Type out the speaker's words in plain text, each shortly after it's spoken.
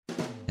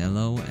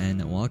Hello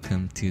and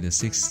welcome to the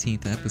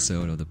 16th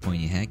episode of the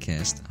Pointy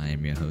Hatcast. I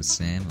am your host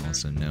Sam,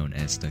 also known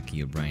as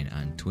Ducky O'Brien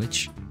on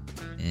Twitch,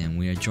 and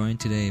we are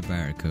joined today by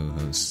our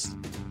co-hosts,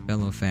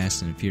 fellow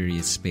Fast and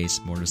Furious Space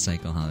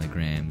Motorcycle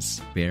Holograms,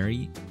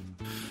 Barry.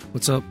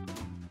 What's up?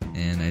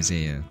 And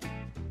Isaiah.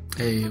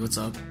 Hey, what's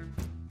up?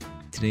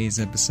 Today's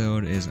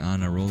episode is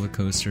on a roller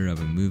coaster of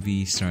a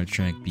movie, Star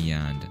Trek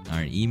Beyond.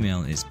 Our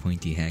email is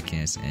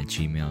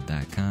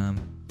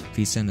pointyhatcast@gmail.com.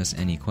 Please send us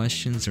any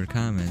questions or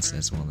comments,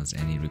 as well as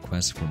any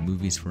requests for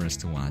movies for us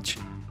to watch.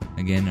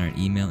 Again, our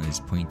email is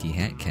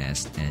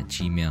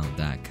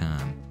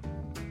pointyhatcast@gmail.com.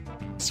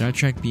 Star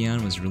Trek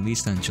Beyond was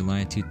released on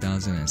July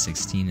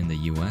 2016 in the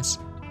US.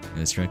 It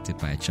was directed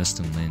by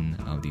Justin Lin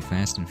of the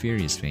Fast and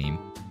Furious fame.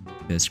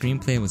 The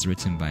screenplay was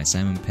written by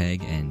Simon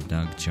Pegg and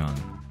Doug Jung.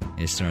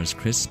 It stars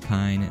Chris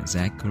Pine,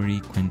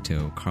 Zachary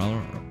Quinto,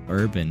 Carl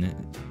Urban,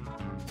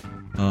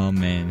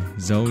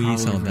 Zoe Carl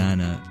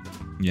Saldana.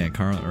 Yeah,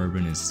 Carl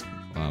Urban is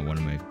one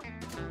of my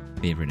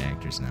favorite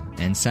actors now.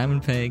 And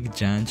Simon Pegg,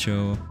 John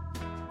Cho,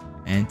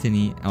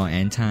 Anton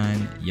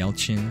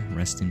Yelchin,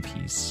 rest in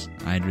peace,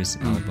 Idris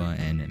Elba,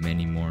 and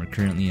many more.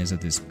 Currently, as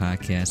of this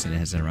podcast, it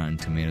has a Rotten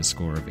Tomato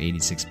score of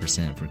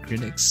 86% for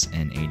critics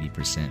and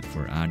 80%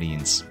 for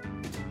audience.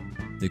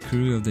 The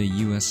crew of the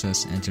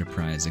USS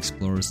Enterprise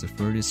explores the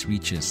furthest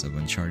reaches of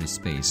uncharted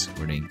space,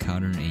 where they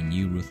encounter a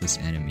new ruthless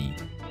enemy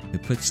who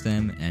puts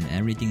them and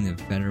everything the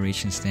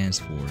Federation stands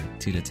for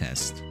to the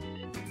test.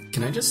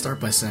 Can I just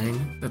start by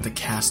saying that the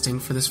casting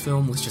for this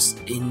film was just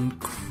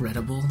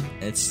incredible?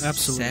 It's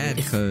Absolutely sad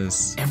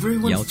because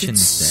everyone Yelchin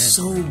fits is dead.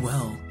 so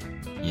well.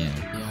 Yeah.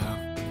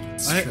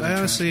 I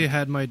honestly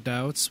had my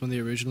doubts when they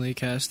originally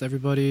cast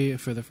everybody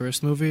for the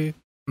first movie,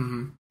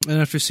 Mm-hmm.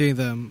 and after seeing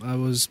them, I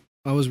was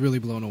really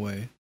blown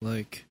away.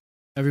 Like,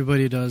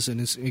 everybody does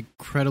an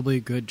incredibly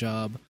good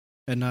job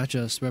at not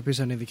just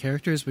representing the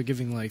characters, but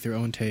giving like their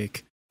own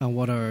take on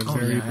what are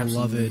very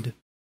beloved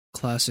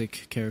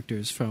classic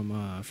characters from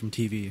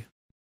TV,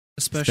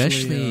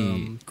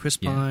 especially Chris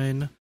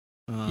Pine.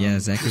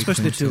 Zachary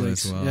especially Quinto two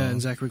as well. Yeah,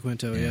 and Zachary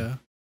Quinto. Yeah.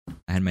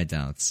 I had my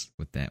doubts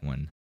with that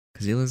one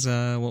because it was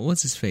what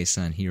was his face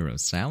on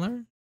Heroes?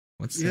 Salar?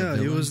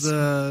 He was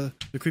the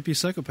creepy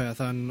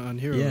psychopath on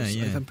Heroes.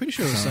 Yeah. I'm pretty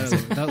sure it was Salar.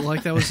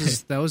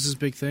 that was his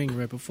big thing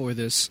right before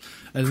this,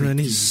 and then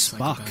he's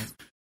Spock. Psychopath.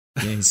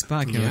 Yeah, he's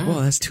Spock. You're like,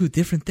 well, that's two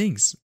different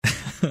things.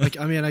 I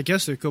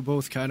guess they're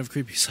both kind of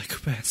creepy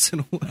psychopaths in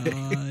a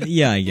way.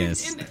 Yeah, I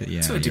guess. To a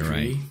You're right.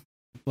 degree.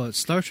 But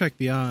Star Trek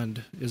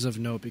Beyond is of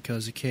note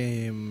because it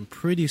came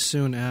pretty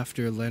soon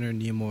after Leonard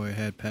Nimoy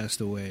had passed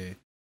away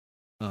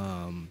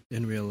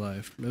in real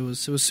life. It was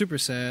super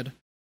sad.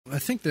 I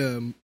think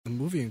the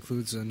movie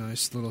includes a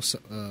nice little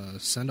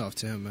send-off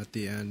to him at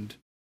the end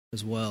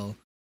as well.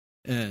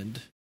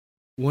 And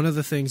one of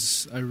the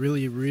things I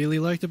really, really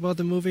liked about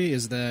the movie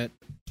is that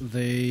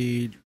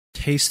they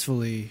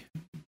tastefully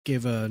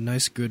gave a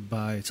nice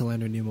goodbye to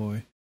Leonard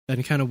Nimoy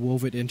and kind of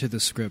wove it into the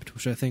script,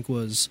 which I think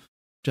was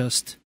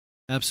just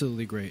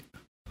absolutely great.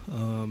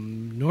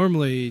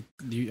 Normally,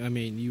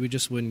 you would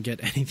just wouldn't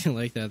get anything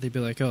like that. They'd be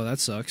like, "Oh, that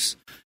sucks.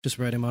 Just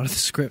write him out of the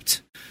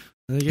script."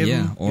 And they gave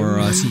him,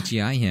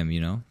 CGI him,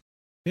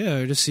 Yeah,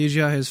 or just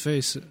CGI his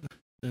face. And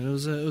it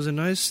was a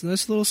nice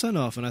little send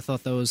off, and I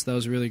thought that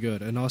was really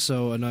good, and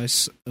also a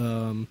nice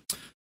kind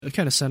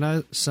of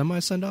semi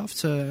send off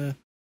to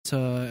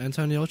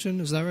Anton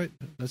Yelchin. Is that right?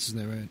 That's his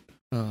name,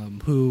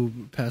 right? Who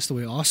passed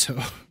away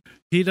also.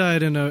 He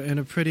died in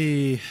a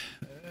pretty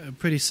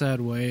sad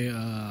way.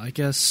 I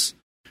guess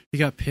he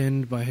got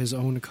pinned by his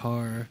own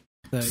car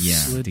that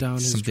slid down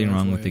his something driveway.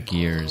 wrong with the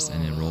gears,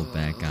 and it rolled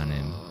back on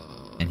him,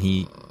 and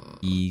he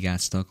got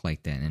stuck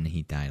like that, and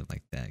he died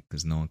like that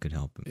because no one could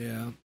help him.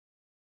 Yeah.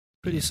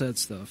 Pretty sad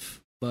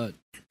stuff, but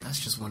That's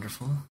just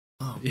wonderful.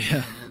 Oh,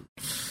 yeah. man.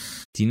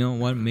 Do you know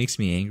what makes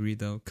me angry,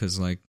 though? Because,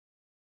 I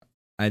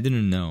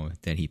didn't know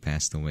that he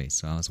passed away,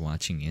 so I was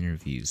watching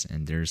interviews,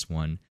 and there's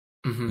one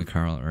with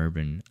Carl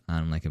Urban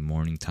on, a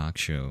morning talk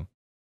show,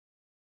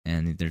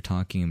 and they're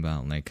talking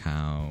about,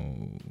 how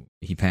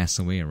he passed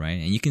away,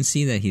 right? And you can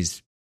see that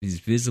he's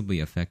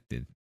visibly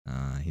affected.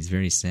 He's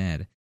very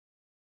sad.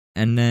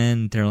 And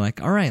then they're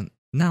like, all right,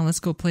 now let's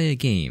go play a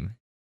game.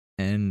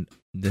 And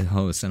the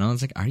host, and I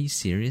was like, are you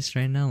serious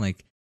right now?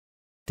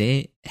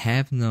 They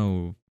have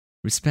no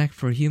respect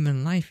for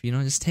human life,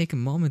 just take a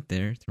moment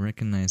there to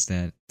recognize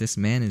that this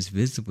man is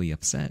visibly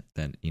upset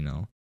that,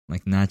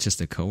 not just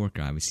a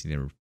coworker, obviously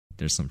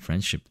there's some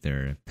friendship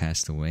there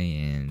passed away,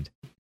 and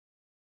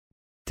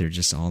they're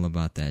just all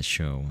about that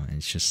show, and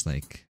it's just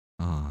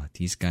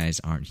these guys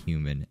aren't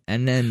human.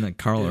 And then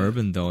Carl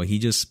Urban, though, he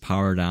just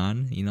powered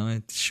on,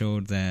 it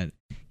showed that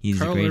he's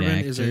Carl a great Urban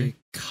actor. is a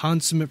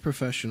consummate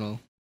professional.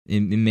 It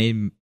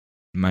made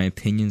my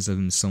opinions of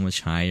him so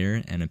much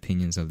higher and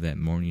opinions of that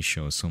morning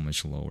show so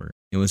much lower.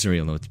 It was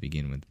very low to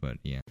begin with, but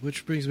yeah.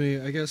 Which brings me,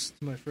 I guess,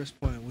 to my first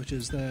point, which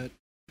is that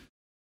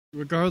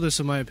regardless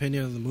of my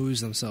opinion of the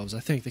movies themselves, I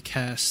think the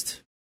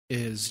cast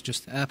is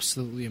just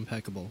absolutely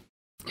impeccable.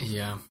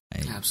 Yeah, I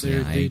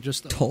absolutely.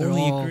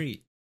 totally agree.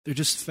 They're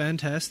just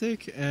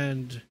fantastic,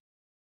 and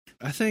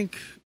I think,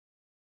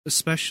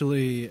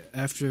 especially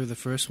after the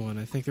first one,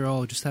 I think they're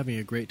all just having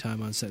a great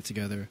time on set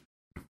together.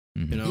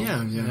 Mm-hmm. You know,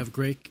 Yeah. They have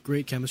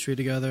great chemistry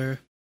together.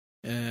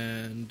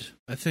 And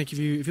I think if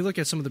you look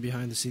at some of the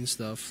behind the scenes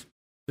stuff,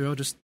 they're all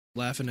just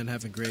laughing and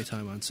having a great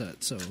time on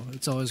set. So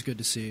it's always good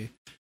to see,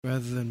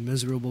 rather than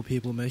miserable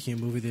people making a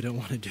movie they don't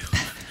want to do.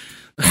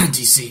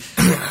 DC.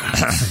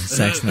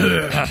 Zack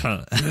Snyder.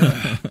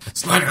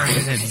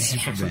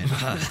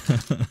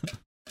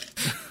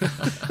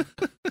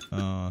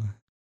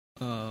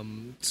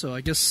 So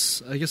I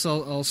guess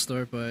I'll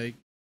start by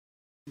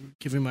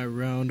giving my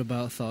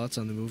roundabout thoughts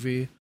on the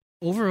movie.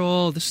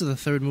 Overall, this is the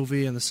third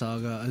movie in the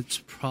saga.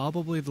 It's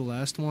probably the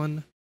last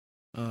one,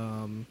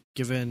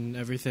 given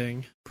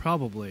everything.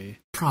 Probably.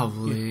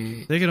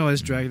 They can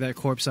always drag that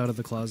corpse out of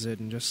the closet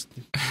and just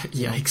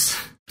Yikes.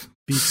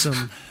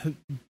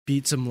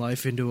 beat some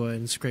life into it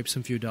and scrape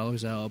some few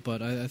dollars out.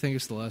 But I think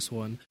it's the last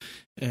one,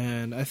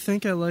 and I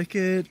think I like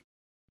it.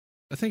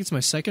 I think it's my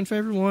second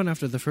favorite one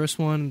after the first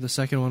one. The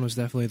second one was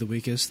definitely the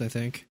weakest, I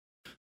think,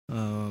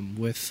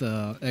 with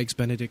Eggs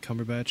Benedict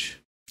Cumberbatch.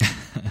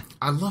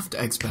 I loved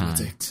Eggs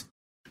Benedict.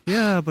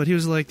 Yeah, but he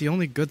was like the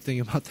only good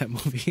thing about that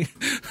movie.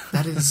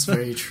 That is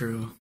very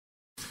true.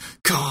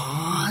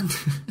 God.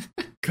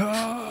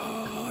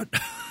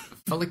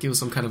 Felt like it was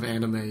some kind of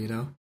anime, you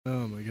know?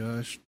 Oh my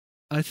gosh.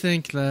 I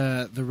think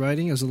that the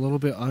writing is a little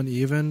bit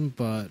uneven,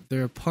 but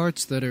there are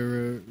parts that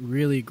are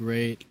really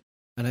great.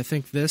 And I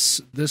think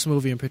this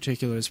movie in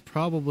particular is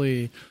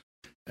probably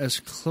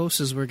as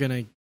close as we're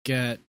gonna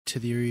get to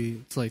the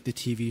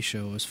TV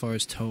show as far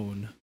as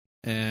tone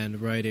and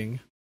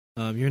writing.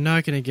 You're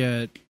not gonna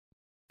get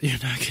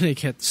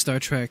Star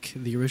Trek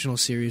the original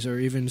series or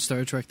even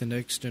Star Trek the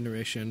Next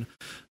Generation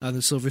on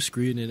the silver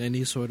screen in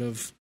any sort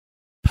of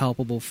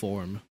palpable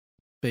form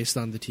based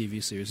on the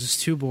TV series.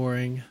 It's too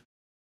boring,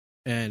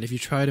 and if you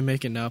try to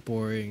make it not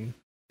boring,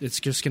 it's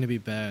just going to be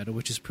bad,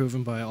 which is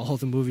proven by all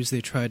the movies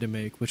they tried to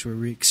make, which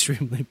were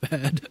extremely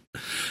bad.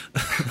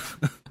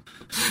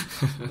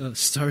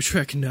 Star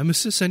Trek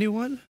Nemesis,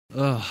 anyone?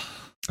 Ugh.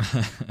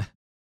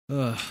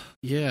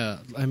 Yeah,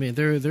 I mean,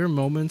 there are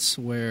moments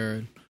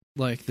where,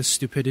 like, the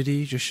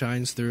stupidity just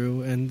shines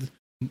through, and,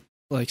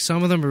 like,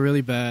 some of them are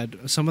really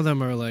bad. Some of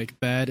them are, like,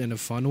 bad in a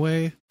fun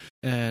way,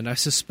 and I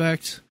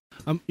suspect...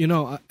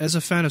 as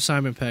a fan of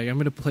Simon Pegg, I'm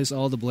going to place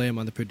all the blame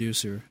on the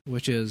producer,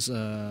 which is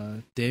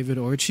David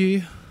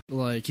Orchie.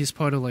 Like, he's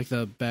part of like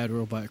the Bad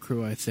Robot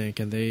crew, I think,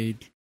 and they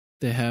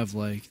have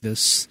like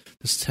this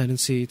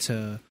tendency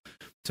to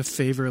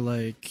favor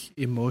like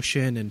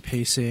emotion and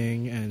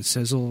pacing and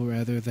sizzle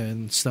rather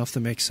than stuff that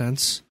makes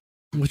sense.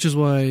 Which is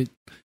why,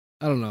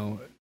 I don't know,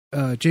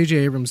 J.J.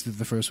 Abrams did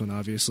the first one,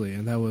 obviously,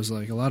 and that was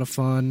like a lot of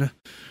fun.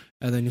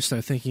 And then you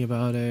start thinking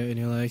about it, and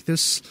you're like,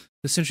 this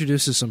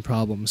introduces some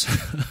problems.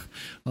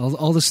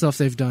 all the stuff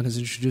they've done has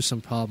introduced some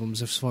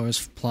problems as far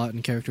as plot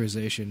and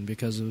characterization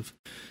because of,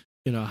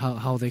 you know,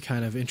 how they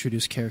kind of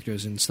introduce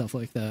characters and stuff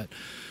like that.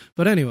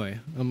 But anyway,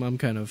 I'm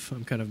kind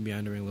of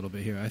meandering a little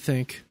bit here. I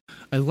think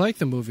I like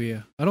the movie.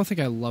 I don't think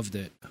I loved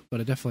it,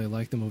 but I definitely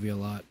liked the movie a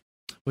lot.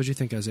 What did you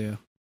think, Isaiah?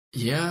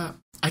 Yeah,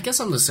 I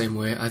guess I'm the same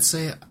way. I'd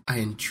say I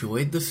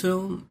enjoyed the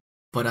film,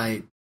 but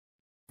I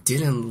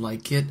didn't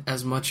like it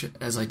as much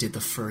as I did the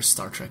first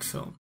Star Trek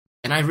film.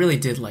 And I really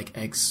did like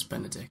Eggs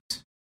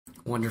Benedict.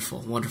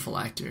 Wonderful, wonderful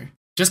actor.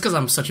 Just because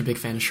I'm such a big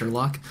fan of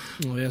Sherlock.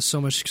 Oh, yeah, so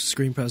much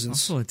screen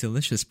presence. Also a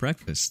delicious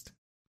breakfast.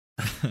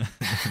 I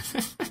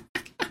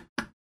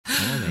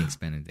love Eggs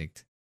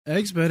Benedict.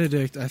 Eggs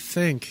Benedict, I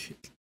think,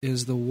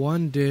 is the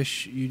one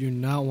dish you do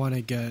not want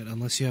to get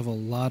unless you have a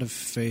lot of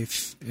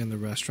faith in the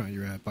restaurant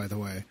you're at, by the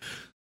way.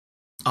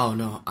 Oh,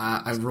 no.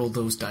 I roll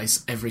those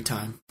dice every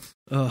time.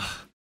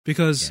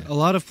 Because a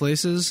lot of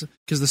places,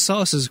 because the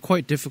sauce is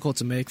quite difficult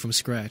to make from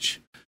scratch.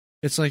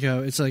 It's like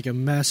a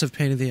massive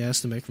pain in the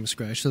ass to make from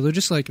scratch. So they'll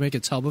just like make a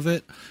tub of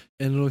it,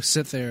 and it'll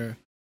sit there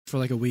for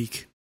like a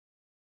week.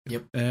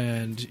 Yep.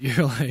 And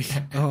you're like,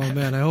 oh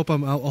man, I hope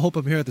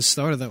I'm here at the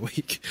start of that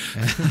week.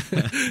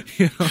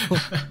 You know?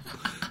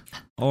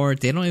 Or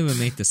they don't even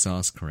make the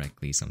sauce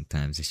correctly.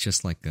 Sometimes it's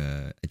just like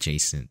a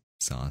adjacent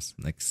sauce,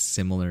 like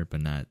similar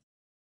but not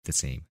the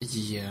same.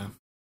 Yeah.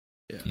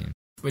 Yeah.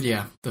 But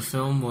yeah, the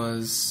film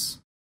was,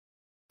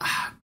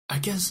 I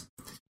guess,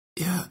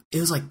 yeah, it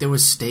was like there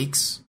was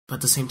stakes, but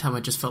at the same time I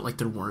just felt like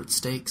there weren't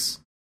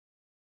stakes.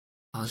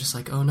 I was just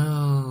like, oh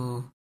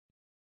no,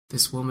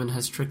 this woman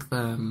has tricked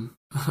them.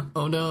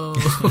 Oh no.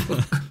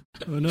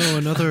 Oh no,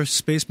 another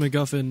space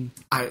MacGuffin.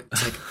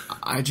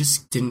 I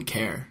just didn't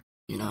care,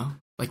 you know?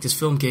 Like, this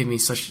film gave me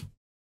such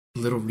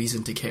little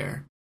reason to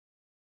care.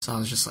 So I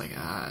was just like,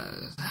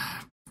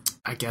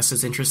 I guess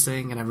it's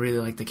interesting, and I really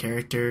like the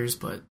characters,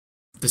 but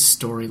the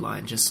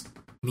storyline just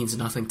means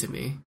nothing to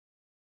me.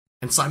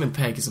 And Simon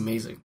Pegg is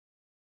amazing.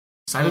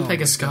 Simon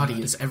Pegg as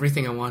Scotty is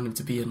everything I want him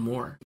to be and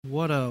more.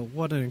 What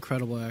an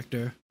incredible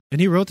actor. And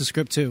he wrote the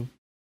script too.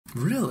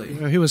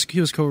 Really? He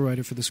was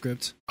co-writer for the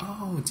script.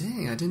 Oh,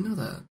 dang, I didn't know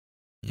that.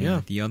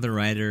 Yeah. The other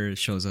writer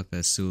shows up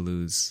as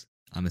Sulu's,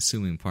 I'm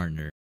assuming,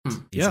 partner.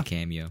 He's a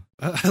cameo.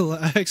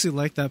 I actually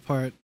like that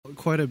part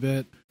quite a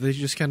bit. They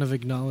just kind of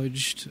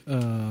acknowledged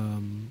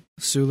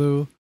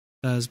Sulu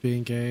as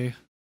being gay.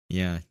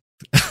 Yeah.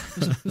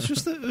 It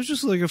was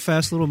just like a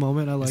fast little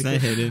moment. I like it's not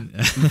it.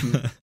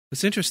 hidden.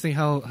 It's interesting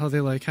how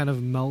they like kind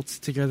of melt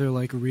together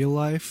like real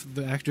life,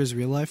 the actors'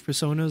 real life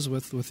personas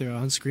with their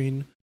on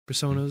screen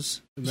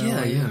personas.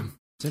 Yeah.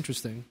 It's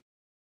interesting.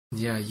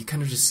 Yeah, you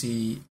kind of just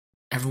see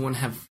everyone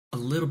have a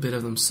little bit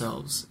of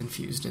themselves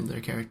infused in their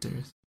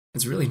characters.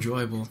 It's really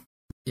enjoyable.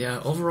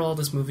 Yeah, overall,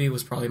 this movie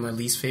was probably my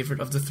least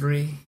favorite of the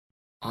three.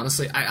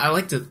 Honestly, I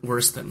liked it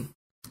worse than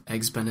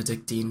Eggs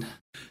Benedictine.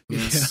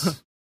 Yes.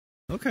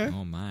 Yeah. Okay.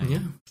 Oh my. Yeah.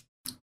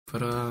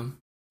 But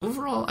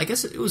overall, I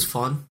guess it was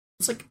fun.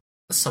 It's like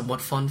a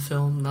somewhat fun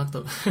film. Not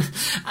the...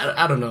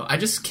 I don't know. I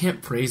just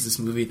can't praise this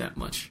movie that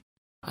much.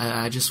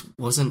 I just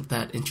wasn't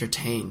that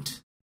entertained.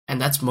 And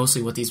that's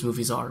mostly what these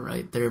movies are,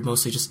 right? They're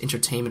mostly just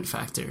entertainment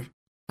factor.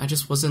 I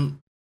just wasn't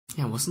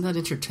that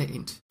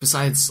entertained.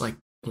 Besides, like,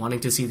 wanting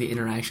to see the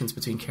interactions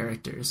between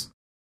characters.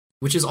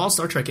 Which is all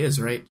Star Trek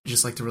is, right?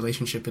 Just, like, the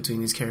relationship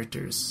between these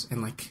characters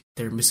and, like,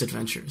 their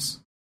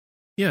misadventures.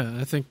 Yeah,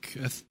 I think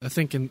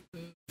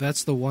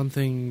that's the one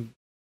thing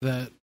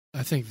that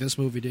I think this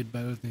movie did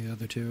better than the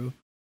other two.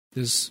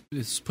 Is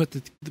put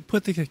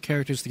the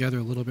characters together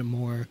a little bit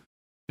more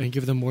and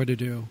give them more to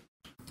do.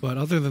 But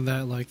other than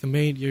that, like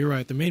you're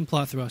right, the main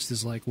plot thrust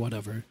is like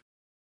whatever.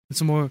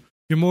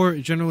 You're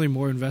generally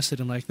more invested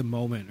in like the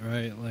moment,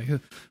 right?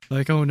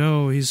 Like oh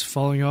no, he's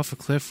falling off a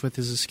cliff with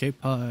his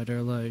escape pod,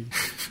 or like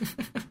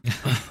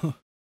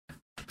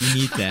you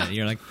need that.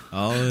 You're like,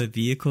 oh, the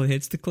vehicle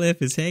hits the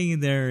cliff, it's hanging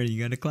there,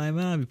 you gotta climb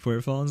out before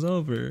it falls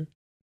over.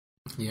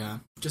 Yeah,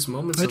 just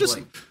moments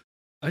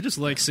I just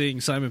like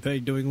seeing Simon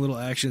Pegg doing little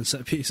action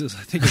set pieces. I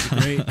think it's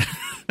great.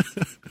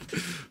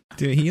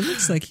 Dude, he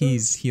looks like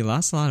he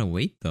lost a lot of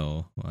weight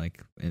though,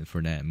 like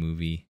for that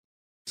movie.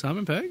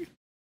 Simon Pegg?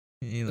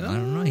 I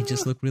don't know. He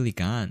just looked really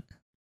gaunt.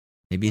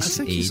 Maybe it's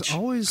just age.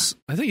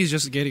 I think he's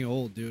just getting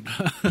old, dude.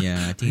 Yeah,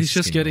 I think he's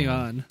just getting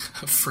on.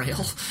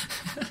 Frail.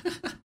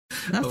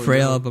 Not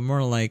frail, but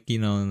more like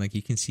like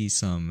you can see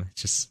some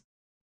just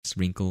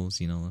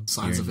wrinkles,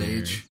 signs of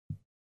age.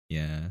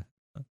 Yeah.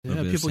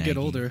 Yeah, people get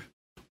older.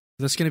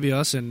 That's gonna be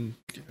us in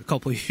a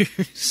couple of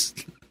years.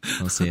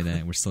 Don't say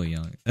that. We're still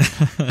young.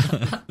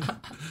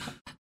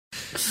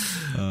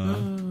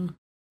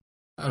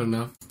 I don't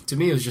know. To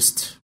me, it was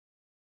just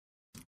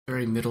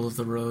very middle of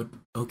the road.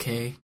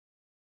 Okay,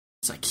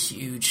 it's like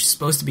huge,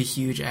 supposed to be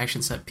huge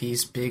action set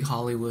piece, big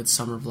Hollywood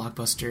summer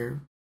blockbuster,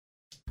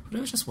 but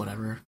it was just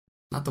whatever.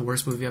 Not the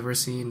worst movie I've ever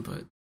seen,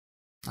 but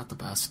not the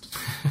best.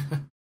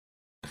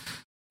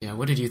 Yeah,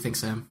 what did you think,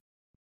 Sam?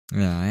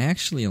 Yeah, I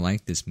actually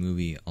liked this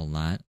movie a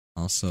lot.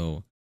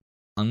 Also,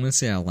 I'm going to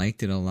say I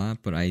liked it a lot,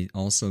 but I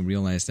also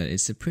realized that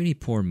it's a pretty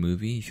poor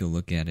movie if you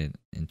look at it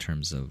in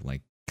terms of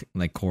like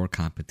core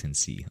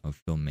competency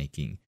of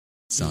filmmaking.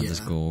 So I'll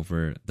just go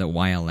over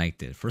why I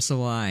liked it. First of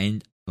all, I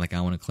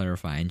want to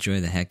clarify, I enjoy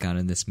the heck out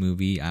of this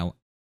movie. I'm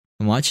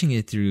watching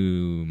it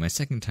through my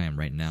second time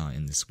right now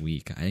in this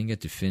week. I didn't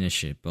get to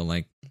finish it, but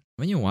like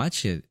when you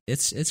watch it,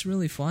 it's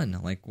really fun.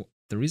 Like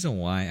the reason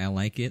why I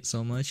like it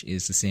so much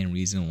is the same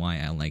reason why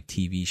I like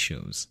TV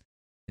shows.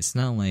 It's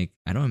not like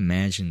I don't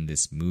imagine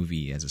this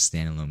movie as a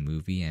standalone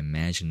movie. I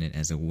imagine it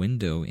as a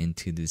window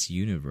into this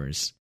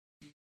universe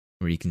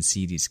where you can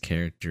see these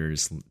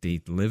characters.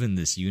 They live in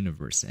this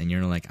universe, and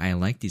you're like, I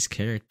like these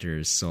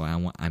characters, so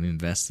I'm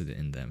invested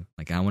in them.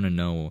 Like I want to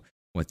know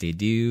what they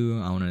do.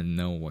 I want to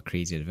know what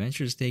crazy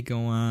adventures they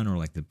go on, or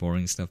like the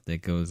boring stuff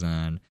that goes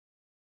on.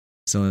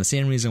 So the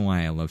same reason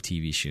why I love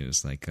TV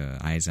shows like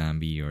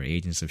iZombie or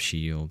Agents of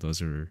S.H.I.E.L.D.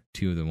 Those are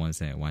two of the ones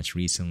that I watched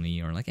recently,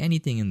 or like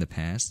anything in the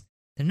past.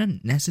 They're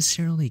not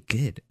necessarily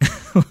good.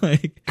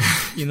 Like,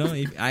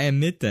 I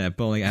admit that,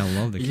 but like I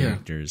love the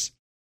characters.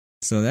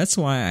 So that's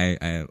why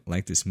I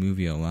like this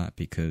movie a lot,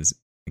 because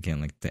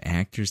again, like the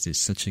actors did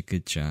such a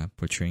good job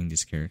portraying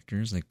these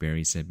characters. Like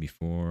Barry said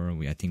before,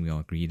 I think we all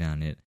agreed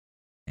on it.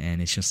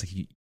 And it's just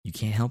like you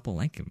can't help but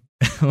like him.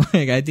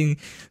 Like I think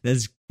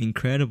that's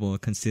incredible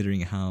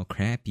considering how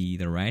crappy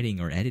the writing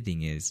or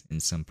editing is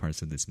in some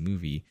parts of this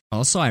movie.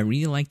 Also, I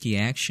really like the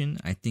action.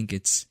 I think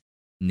it's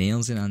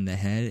nails it on the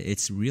head.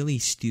 It's really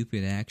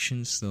stupid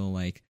action. So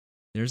like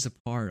there's a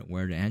part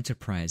where the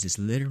Enterprise is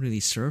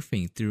literally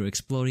surfing through an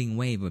exploding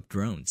wave of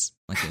drones,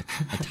 like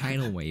a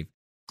tidal wave.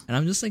 And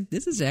I'm just like,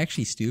 this is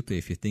actually stupid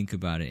if you think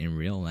about it in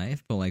real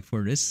life. But like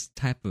for this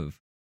type of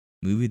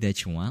movie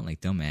that you want,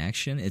 like dumb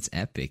action, it's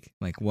epic.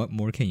 Like what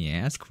more can you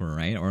ask for,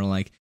 right? Or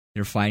like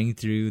they're fighting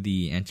through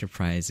the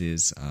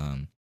Enterprise's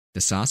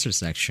the saucer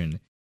section,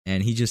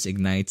 and he just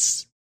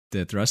ignites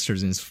the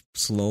thrusters and is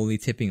slowly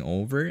tipping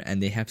over,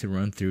 and they have to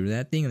run through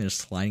that thing, and they're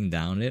sliding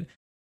down it.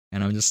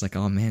 And I'm just like,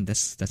 oh man,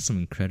 that's some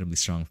incredibly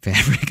strong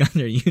fabric on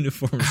their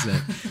uniforms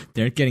that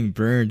they're getting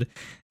burned.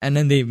 And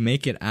then they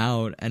make it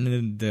out, and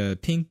then the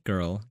pink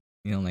girl,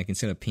 like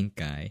instead of pink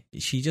guy,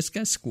 she just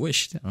got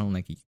squished. And I'm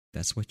like,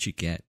 that's what you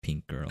get,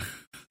 pink girl.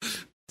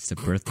 It's the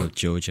birth of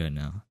Joja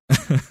now.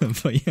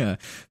 But yeah,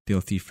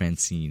 filthy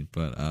Francine.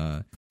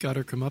 But got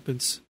her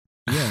comeuppance.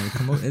 yeah,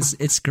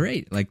 it's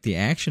great. Like the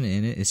action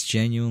in it is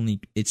genuinely,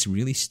 it's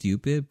really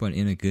stupid, but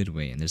in a good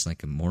way. And there's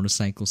like a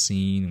motorcycle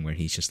scene where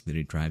he's just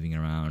literally driving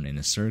around in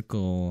a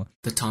circle.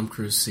 The Tom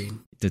Cruise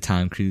scene.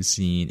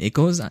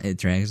 It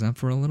drags on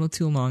for a little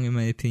too long, in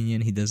my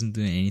opinion. He doesn't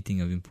do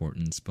anything of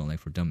importance, but like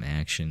for dumb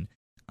action,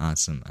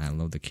 awesome. I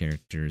love the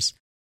characters.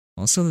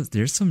 Also,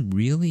 there's some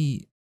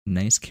really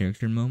nice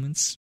character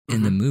moments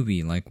in the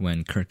movie, like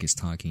when Kirk is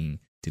talking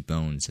to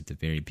Bones at the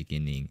very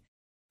beginning,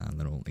 a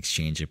little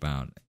exchange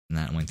about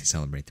not wanting to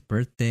celebrate the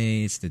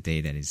birthday. It's the day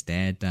that his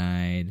dad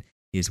died.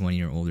 He's 1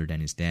 year older than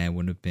his dad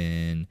would have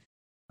been.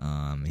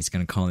 He's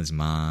gonna call his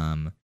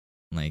mom.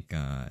 Like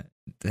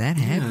that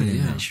happened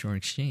in that short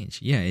exchange.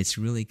 Yeah, it's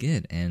really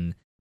good. And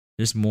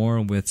there's more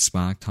with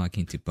Spock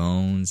talking to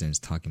Bones, and it's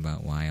talking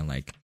about why,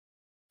 like,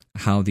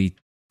 how the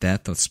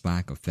death of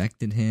Spock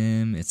affected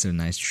him. It's a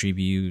nice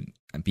tribute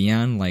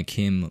beyond like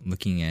him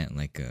looking at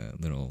like a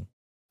little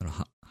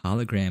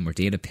hologram or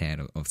data pad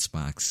of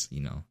Spock's,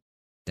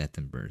 death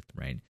and birth,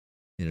 right?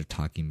 They're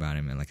talking about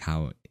him and like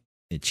how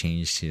it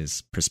changed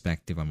his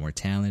perspective on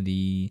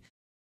mortality,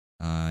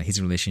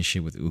 his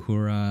relationship with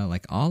Uhura,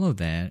 like all of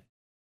that.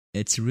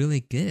 It's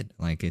really good.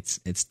 Like it's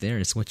there.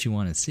 It's what you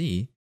want to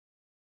see.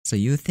 So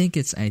you think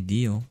it's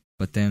ideal,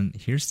 but then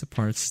here's the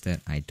parts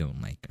that I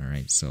don't like. All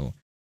right, so.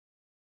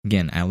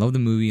 Again, I love the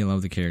movie, I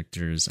love the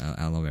characters,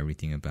 I love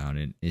everything about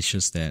it. It's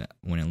just that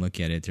when I look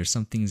at it, there's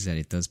some things that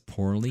it does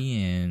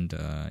poorly, and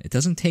it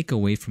doesn't take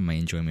away from my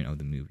enjoyment of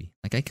the movie.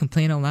 Like, I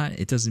complain a lot,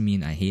 it doesn't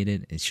mean I hate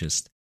it, it's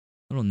just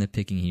a little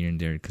nitpicking here and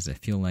there because I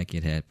feel like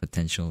it had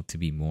potential to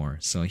be more.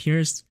 So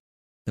here's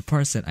the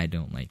parts that I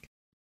don't like.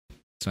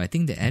 So I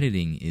think the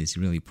editing is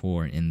really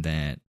poor in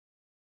that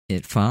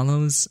it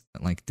follows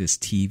like this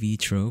TV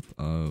trope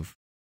of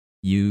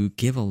you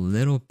give a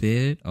little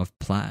bit of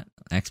plot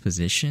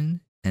exposition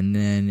and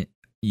then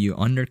you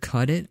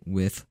undercut it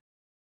with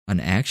an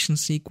action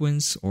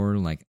sequence or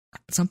like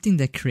something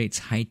that creates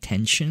high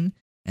tension,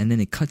 and then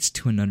it cuts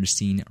to another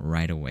scene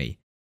right away.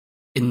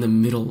 In the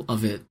middle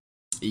of it.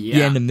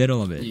 Yeah, in the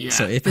middle of it. Yeah.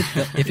 So if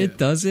it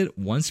does it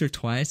once or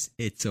twice,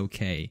 it's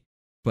okay.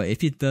 But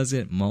if it does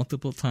it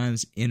multiple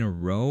times in a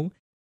row,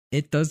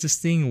 it does this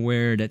thing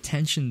where the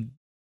tension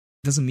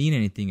doesn't mean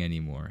anything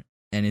anymore.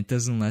 And it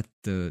doesn't let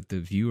the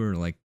viewer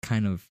like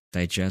kind of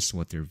digest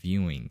what they're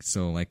viewing.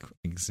 So like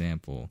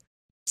example,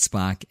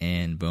 Spock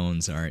and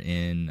Bones are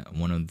in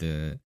one of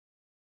the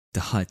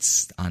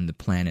huts on the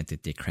planet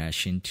that they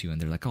crash into,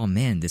 and they're like, oh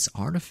man, this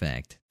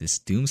artifact, this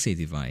doomsday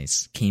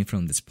device came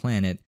from this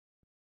planet.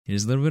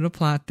 There's a little bit of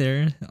plot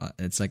there.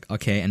 It's like,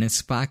 okay, and then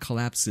Spock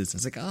collapses.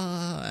 It's like,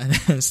 and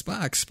then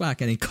Spock,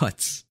 and it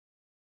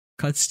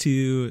cuts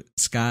to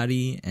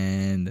Scotty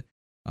and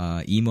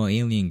emo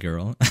alien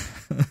girl.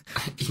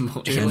 Emo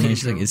and alien then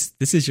she's girl. like,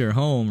 this is your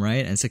home,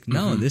 right? And it's like,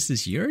 no, this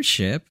is your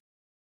ship.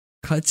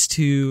 Cuts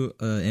to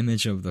an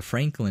image of the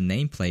Franklin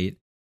nameplate.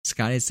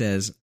 Scotty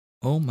says,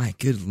 oh my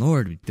good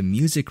lord, the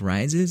music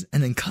rises,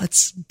 and then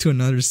cuts to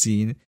another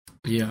scene.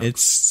 Yeah.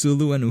 It's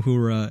Sulu and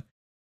Uhura.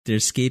 They're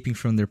escaping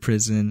from their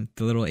prison.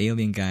 The little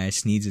alien guy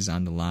sneezes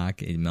on the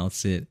lock. It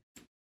melts it.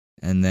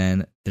 And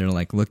then they're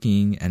like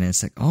looking, and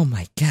it's like, oh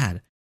my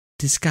god,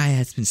 this guy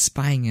has been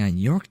spying on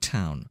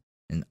Yorktown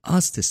and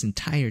us this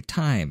entire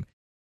time.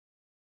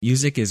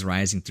 Music is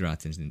rising throughout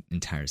this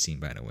entire scene,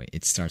 by the way.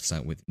 It starts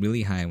out with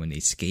really high when they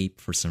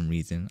escape for some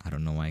reason. I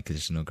don't know why, because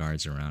there's no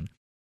guards around.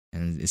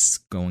 And it's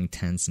going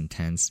tense and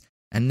tense.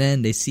 And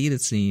then they see the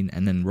scene,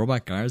 and then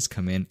robot guards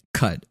come in,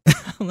 cut.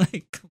 I'm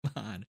like, come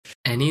on.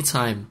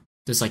 Anytime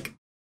there's like,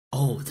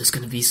 oh, there's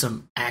going to be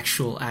some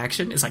actual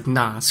action, it's like,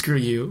 nah, screw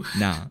you.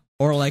 Nah.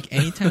 Or like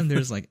anytime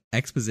there's like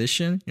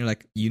exposition, you're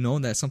like, you know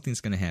that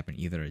something's going to happen.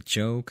 Either a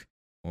joke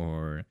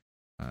or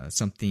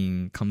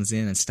something comes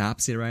in and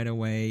stops it right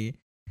away.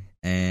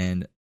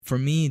 And for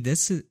me,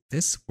 this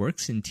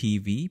works in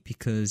TV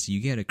because you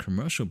get a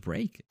commercial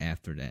break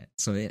after that.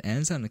 So it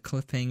ends on a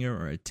cliffhanger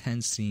or a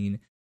tense scene.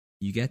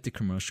 You get the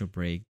commercial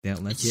break.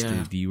 That lets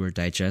the viewer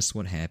digest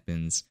what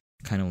happens,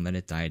 kind of let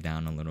it die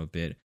down a little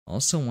bit.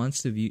 Also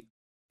wants the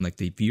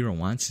viewer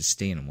wants to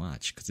stay and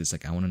watch because it's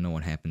like, I want to know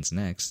what happens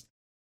next.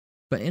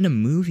 But in a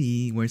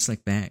movie where it's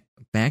like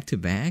back to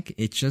back,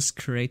 it just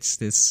creates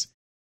this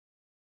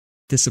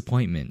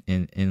disappointment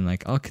in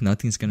like, oh,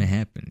 nothing's gonna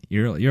happen.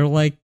 You're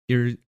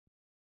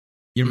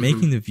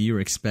making the viewer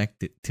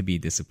expect it to be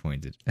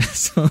disappointed.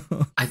 So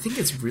I think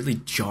it's really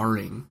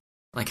jarring,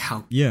 like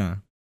how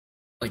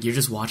like you're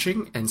just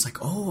watching and it's like,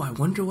 oh, I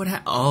wonder what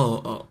happened.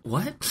 Oh,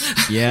 what?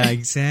 Yeah,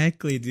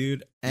 exactly,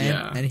 dude.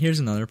 And here's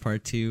another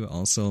part too.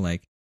 Also,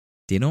 like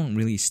they don't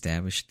really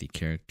establish the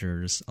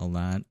characters a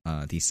lot.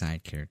 These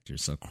side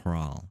characters. So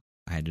Crawl,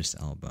 Idris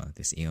Elba,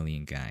 this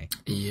alien guy.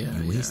 Yeah,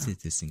 he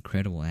wasted this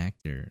incredible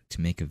actor to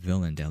make a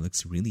villain that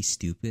looks really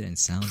stupid and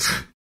sounds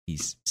like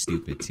he's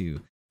stupid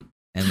too.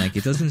 And like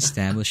it doesn't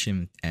establish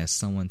him as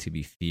someone to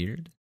be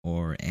feared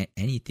or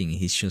anything.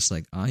 He's just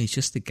like, oh, he's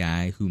just a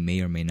guy who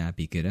may or may not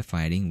be good at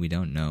fighting. We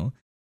don't know.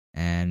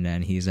 And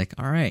then he's like,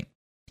 all right,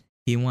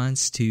 he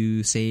wants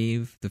to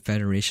save the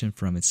Federation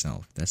from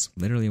itself. That's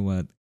literally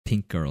what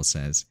Pink Girl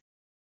says.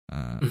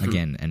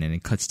 Again, and then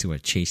it cuts to a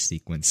chase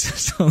sequence.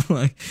 so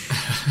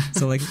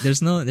like,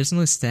 there's no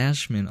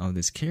establishment of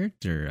this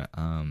character.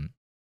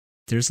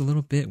 There's a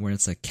little bit where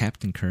it's like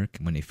Captain Kirk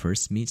when they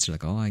first meet. So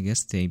like, oh, I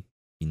guess he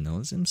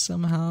knows him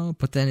somehow,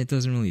 but then it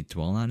doesn't really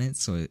dwell on it.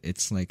 So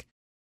it's like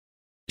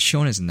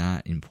shown as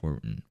not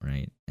important,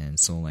 right? And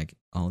so like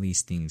all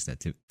these things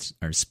that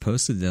are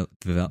supposed to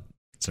develop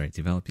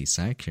these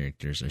side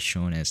characters are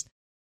shown as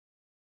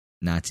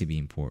not to be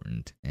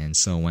important. And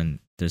so when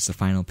there's the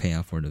final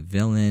payoff for the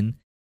villain,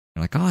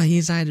 they're like, oh,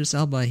 he's Idris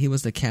Elba, he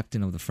was the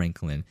captain of the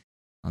Franklin.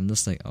 I'm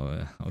just like,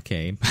 oh,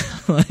 okay.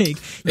 Like,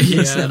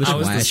 you establish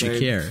why I should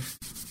care.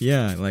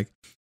 Yeah, like,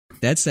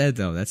 that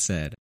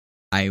said,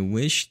 I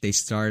wish they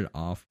started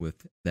off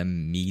with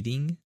them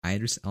meeting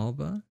Idris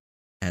Elba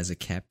as a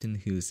captain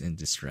who's in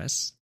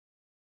distress.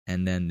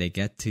 And then they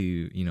get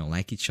to,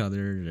 like each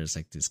other. There's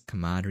like this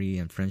camaraderie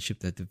and friendship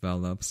that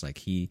develops. Like,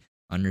 he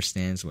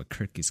understands what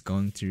Kirk is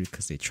going through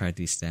because they tried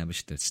to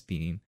establish this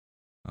theme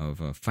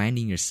of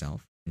finding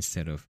yourself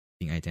instead of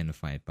being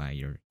identified by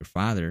your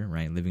father,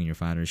 right? Living in your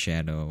father's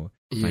shadow,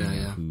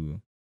 finding out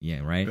who,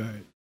 right?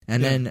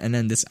 And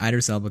then this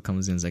Idris Elba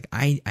comes in and is like,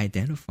 I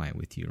identify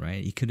with you,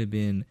 right? He could have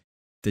been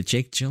the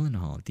Jake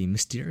Gyllenhaal, the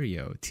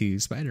Mysterio to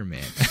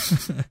Spider-Man.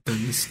 And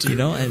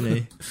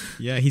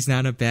he's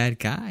not a bad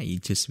guy. He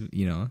just, I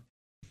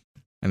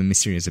mean,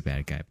 Mysterio is a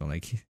bad guy, but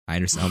like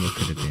Idris Elba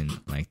could have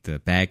been like the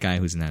bad guy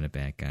who's not a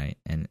bad guy,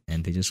 and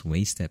they just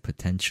waste that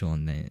potential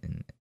and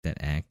that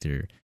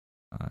actor.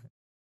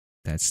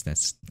 That's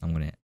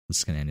I'm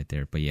just gonna end it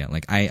there. But yeah,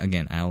 like I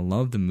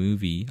love the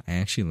movie. I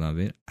actually love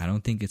it. I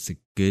don't think it's a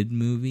good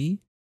movie,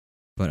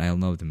 but I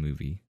love the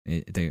movie.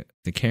 The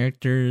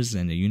characters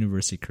and the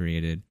universe it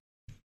created.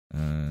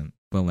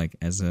 But like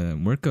as a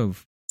work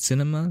of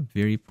cinema,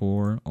 very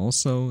poor.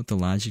 Also, the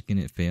logic in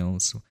it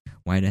fails.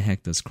 Why the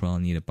heck does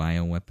Krall need a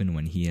bioweapon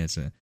when he has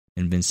a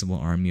invincible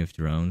army of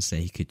drones that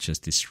he could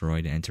just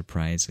destroy the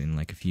Enterprise in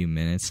like a few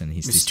minutes, and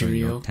he's destroying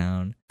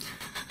Yorktown?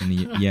 And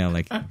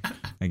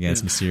I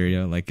guess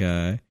Mysterio, like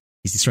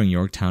he's destroying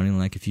Yorktown in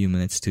like a few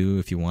minutes too,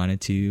 if you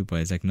wanted to.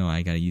 But it's like, no,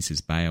 I gotta use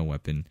his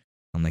bioweapon.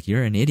 I'm like,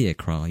 you're an idiot,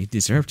 Krall. You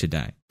deserve to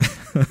die.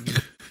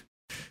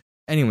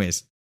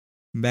 Anyways,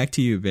 back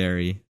to you,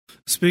 Barry.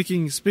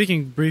 Speaking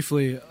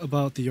briefly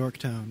about the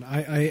Yorktown,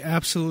 I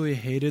absolutely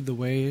hated the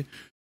way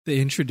they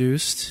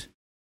introduced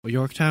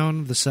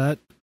Yorktown, the set.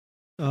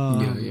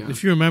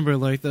 If you remember,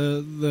 like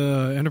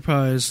the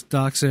Enterprise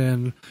docks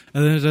in,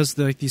 and then it does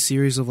like these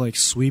series of like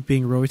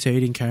sweeping,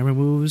 rotating camera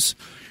moves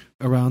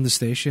around the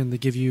station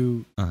that give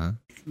you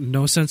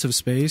no sense of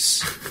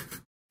space.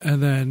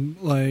 And then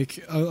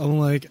like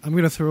I'm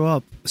gonna throw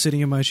up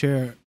sitting in my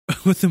chair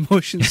with the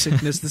motion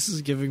sickness this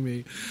is giving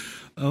me.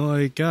 I'm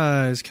like,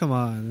 guys, come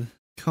on.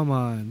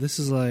 This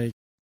is like,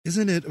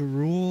 isn't it a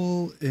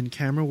rule in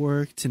camera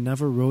work to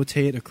never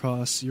rotate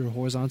across your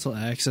horizontal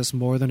axis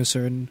more than a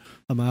certain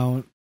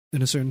amount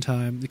in a certain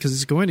time? Because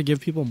it's going to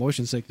give people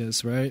motion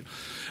sickness, right?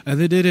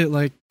 And they did it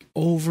like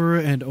over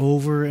and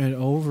over and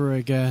over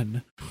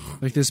again.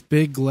 Like this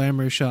big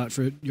glamour shot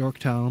for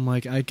Yorktown. I'm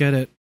like, I get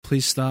it.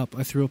 Please stop.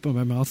 I threw up in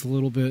my mouth a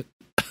little bit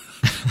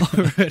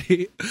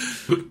already.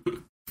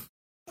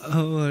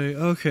 I'm like,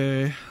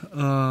 okay.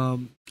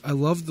 I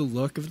love the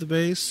look of the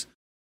base.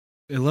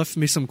 It left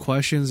me some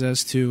questions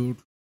as to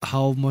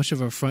how much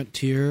of a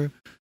frontier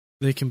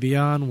they can be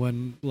on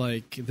when,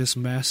 like, this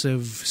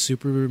massive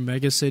super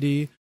mega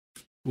city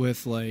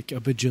with, like, a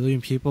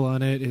bajillion people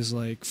on it is,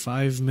 like,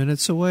 5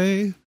 minutes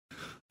away.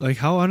 Like,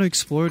 how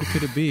unexplored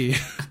could it be?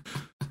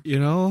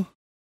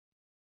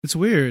 It's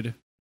weird.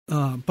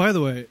 By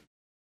the way,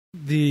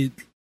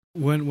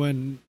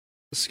 when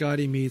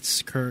Scotty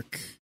meets Kirk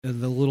in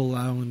the little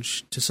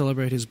lounge to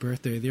celebrate his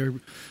birthday,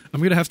 I'm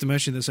going to have to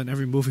mention this in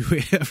every movie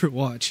we ever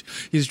watch.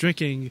 He's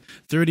drinking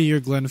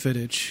 30-year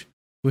Glenfiddich,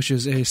 which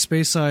is a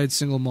Speyside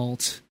single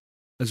malt.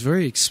 That's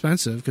very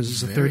expensive because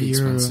it's a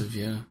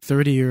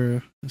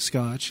 30-year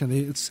Scotch, and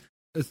it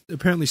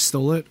apparently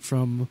stole it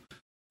from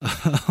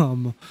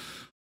Anton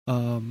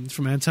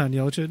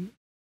Yelchin.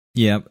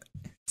 Yep.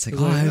 It's like,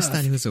 I always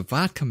thought he was a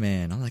vodka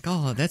man. I'm like,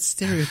 oh, that's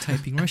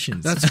stereotyping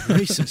Russians. That's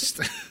racist.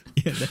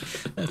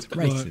 That's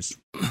racist.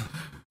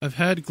 I've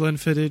had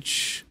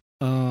Glenfiddich.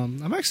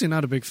 I'm actually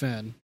not a big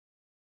fan.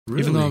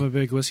 Really? Even though I'm a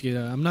big whiskey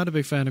guy, I'm not a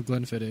big fan of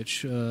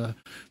Glenfiddich.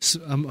 Is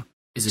it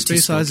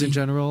Speyside in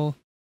general?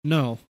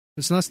 No,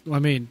 it's not. I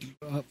mean,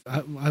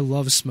 I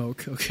love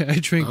smoke. Okay, I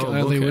drink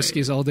Islay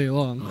whiskeys all day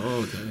long.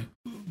 Oh, okay.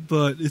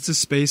 But it's a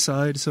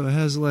Speyside, so it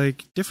has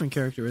like different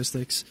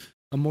characteristics.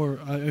 I more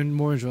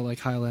enjoy like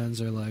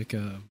Highlands or like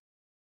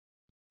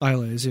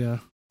Isleys. Yeah,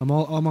 I'm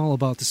all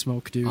about the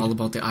smoke, dude. All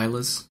about the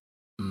Islas.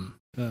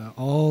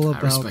 All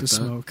about the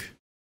smoke.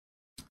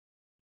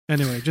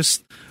 Anyway,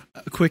 just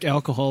a quick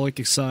alcoholic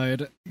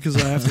aside, because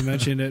I have to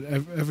mention it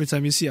every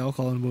time you see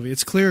alcohol in a movie.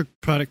 It's clear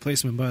product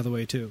placement, by the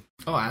way, too.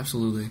 Oh,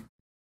 absolutely.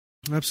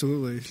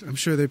 Absolutely. I'm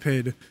sure they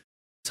paid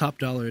top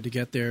dollar to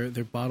get their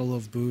bottle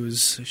of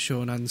booze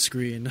shown on the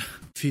screen,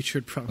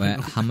 featured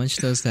prominently. Well, how much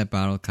does that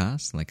bottle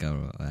cost? Like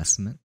a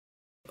estimate?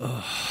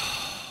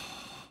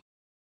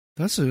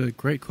 That's a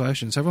great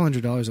question. Several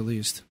 $100s at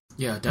least.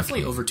 Yeah,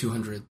 definitely over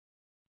 200.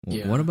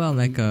 Yeah. What about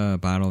like a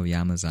bottle of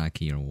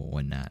Yamazaki or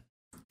whatnot?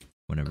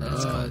 Whatever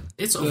that's called.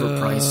 It's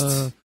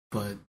overpriced,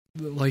 but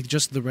like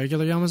just the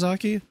regular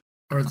Yamazaki?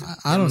 Or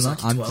I don't know.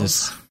 Yamazaki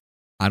 12?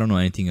 I don't know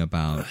anything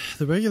about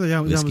the regular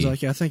whiskey.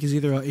 Yamazaki. I think is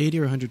either 80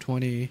 or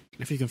 120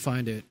 if you can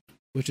find it,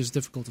 which is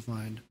difficult to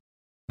find.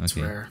 It's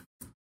Okay. rare.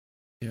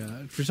 Yeah,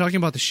 if you're talking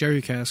about the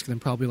sherry cask, then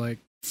probably like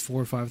 $4,000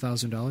 or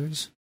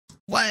 $5,000.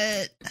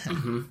 What?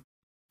 Mm-hmm.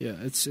 Yeah,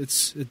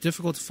 it's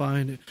difficult to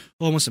find,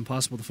 almost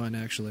impossible to find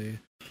actually.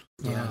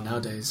 Yeah,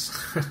 nowadays.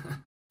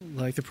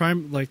 Like the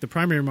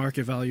primary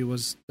market value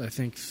was, I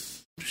think,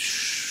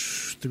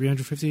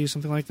 350,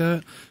 something like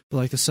that. But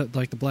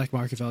like the black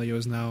market value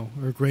is now,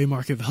 or gray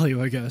market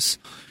value, I guess,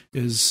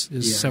 is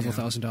several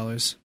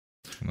 $1,000s.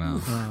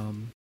 Wow.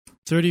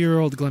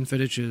 30-year-old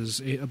Glenfiddich is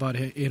about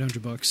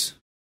 $800.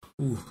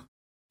 Ooh.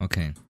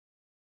 Okay.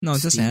 No, I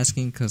was just Steve.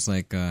 asking because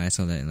like I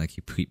saw that like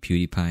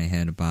PewDiePie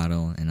had a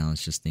bottle, and I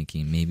was just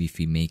thinking maybe if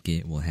we make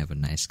it, we'll have a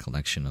nice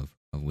collection of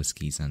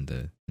whiskeys in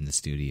the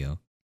studio.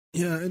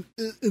 Yeah, in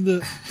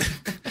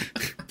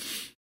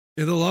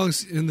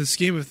the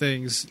scheme of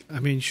things,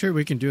 I mean, sure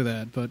we can do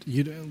that, but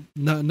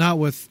not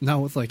with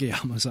like a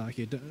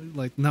Yamazaki,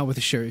 like not with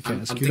a sherry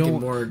cask. I'm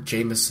thinking more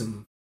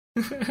Jameson.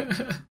 Yeah,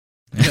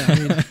 I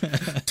mean,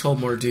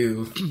 Tullamore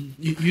Dew.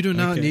 you do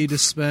not need to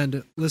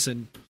spend.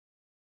 Listen,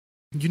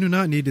 you do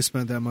not need to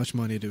spend that much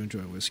money to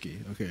enjoy whiskey.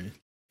 Okay,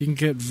 you can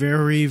get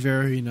very,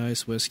 very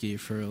nice whiskey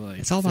for like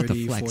It's all about 30,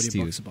 the flex, 40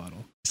 dude. bucks a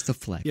bottle. It's the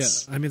flex.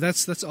 Yeah, I mean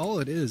that's all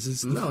it is.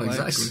 It's the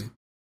flex. Exactly.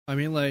 I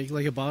mean, like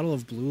a bottle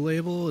of Blue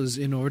Label is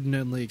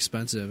inordinately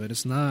expensive, and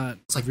it's not.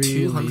 It's like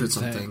really 200 that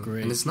something,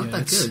 great. and it's not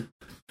that good.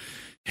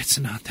 It's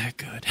not that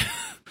good.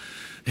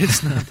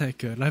 It's not that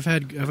good. I've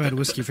had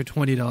whiskey for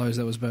 $20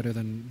 that was better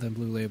than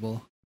Blue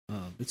Label.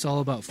 It's all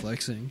about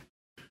flexing.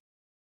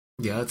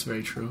 Yeah, that's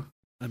very true.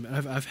 I mean,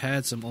 I've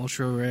had some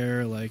ultra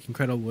rare, like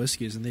incredible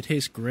whiskeys, and they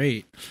taste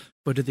great.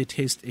 But did they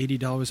taste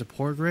 $80 a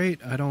pour great?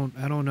 I don't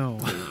know.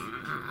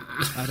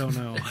 I don't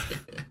know.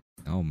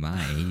 Oh my,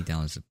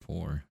 $80 a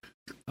pour.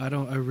 I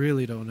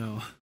really don't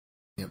know.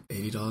 Yep,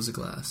 $80 a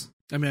glass.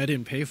 I mean, I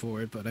didn't pay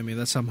for it, but I mean,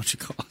 that's how much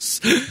it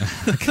costs.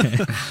 Okay.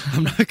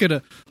 I'm not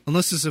gonna,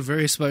 unless it's a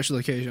very special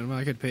occasion, I'm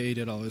not gonna pay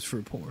 $80 for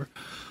a pour.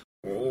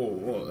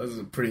 Whoa, that's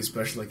a pretty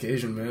special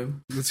occasion,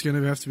 man. It's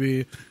gonna have to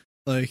be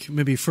like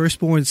maybe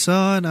firstborn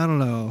son. I don't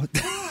know.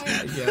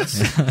 I guess.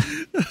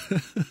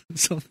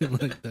 Something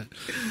like that.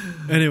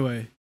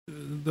 Anyway,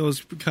 that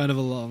was kind of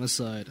a long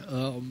aside.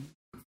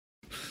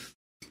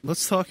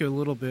 Let's talk a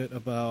little bit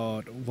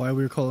about why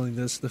we're calling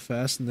this the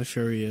Fast and the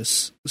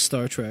Furious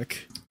Star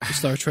Trek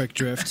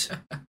Drift.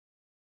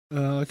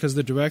 Because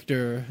the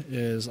director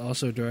is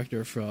also a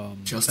director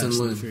from Justin Fast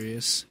Lin. and the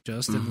Furious,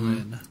 Justin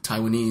Lin.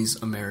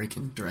 Taiwanese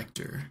American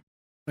director.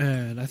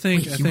 And I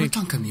think Wait, he worked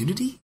on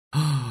Community?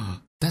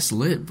 That's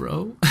lit,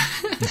 bro.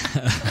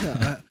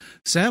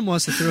 Sam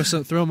wants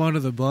to throw him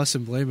under the bus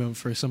and blame him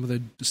for some of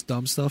the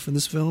dumb stuff in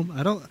this film.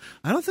 I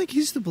don't think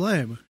he's to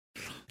blame.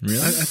 Really?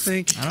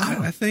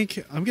 I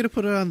think I'm gonna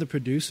put it on the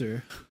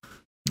producer.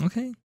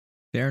 Okay,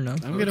 fair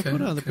enough. I'm gonna put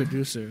it on the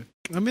producer.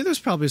 I mean, there's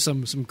probably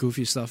some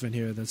goofy stuff in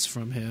here that's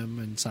from him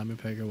and Simon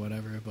Pegg or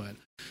whatever, but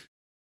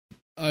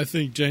I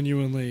think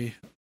genuinely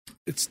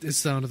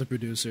it's down to the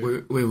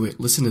producer. Wait.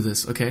 Listen to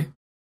this, okay?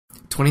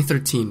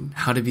 2013,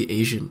 How to Be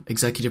Asian,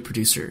 executive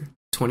producer.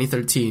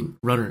 2013,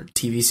 Runner,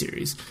 TV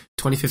series.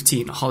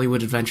 2015,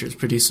 Hollywood Adventures,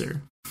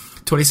 producer.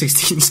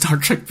 2016, Star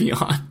Trek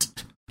Beyond.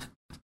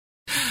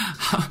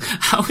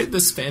 How in the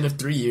span of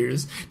 3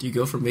 years do you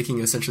go from making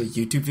essentially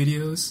YouTube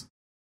videos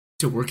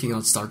to working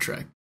on Star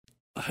Trek?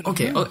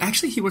 Okay,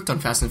 actually he worked on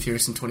Fast and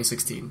Furious in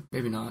 2016.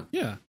 Maybe not.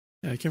 Yeah,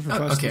 it came from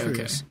Fast and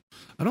Furious.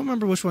 I don't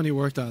remember which one he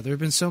worked on. There have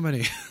been so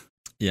many.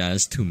 Yeah,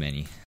 it's too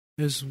many.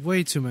 There's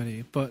way too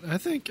many, but I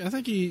think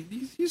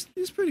he's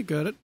pretty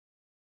good at.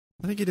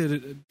 I think he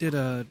did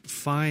a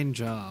fine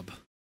job.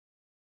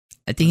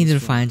 I think he did a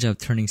fine job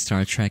turning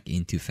Star Trek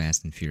into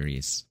Fast and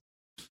Furious.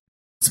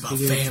 It's about He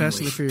did family. Fast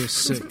and the Furious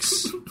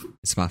 6.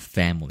 It's about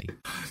family.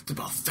 It's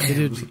about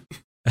family.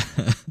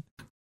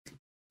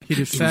 He did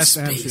In Fast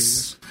and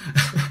space.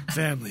 Furious.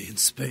 Family in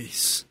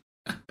space.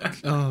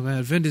 Oh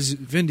man,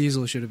 Vin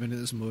Diesel should have been in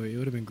this movie. It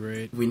would have been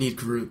great. We need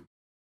Groot.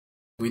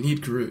 We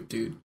need Groot,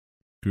 dude.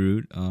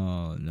 Groot?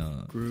 Oh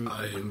no. Groot.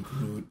 I am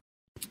Groot.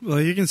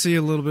 Well, you can see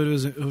a little bit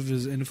of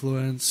his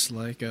influence,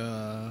 like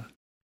in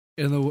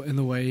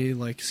the way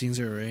like scenes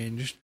are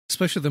arranged,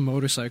 especially the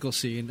motorcycle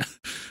scene.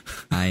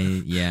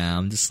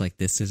 I'm just like,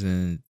 this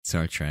isn't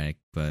Star Trek,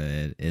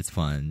 but it's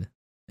fun.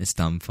 It's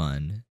dumb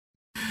fun.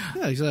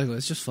 Yeah, exactly.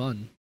 It's just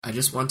fun. I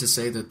just want to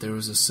say that there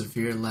was a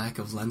severe lack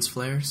of lens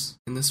flares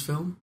in this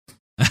film.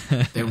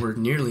 There were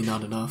nearly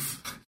not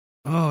enough.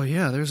 Oh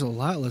yeah, there's a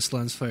lot less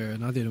lens flare.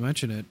 Now that you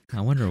mention it,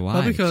 I wonder why.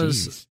 well,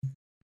 because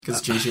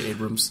Because J.J.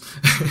 Abrams.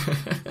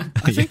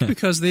 I think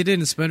because they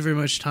didn't spend very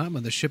much time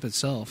on the ship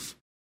itself.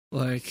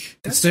 Like,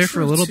 That's it's there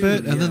for a little true,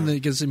 bit, too, and then yeah. it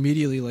gets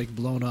immediately, like,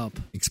 blown up.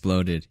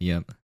 Exploded.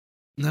 Yep.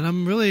 And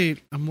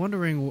I'm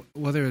wondering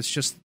whether it's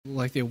just,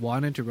 like, they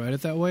wanted to write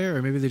it that way,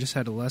 or maybe they just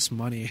had less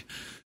money.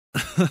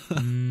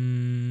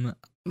 No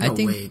I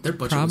think way. Their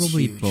budget probably was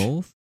huge.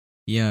 both.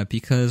 Yeah,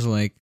 because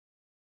like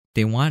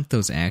they want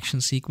those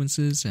action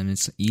sequences, and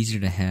it's easier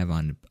to have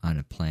on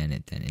a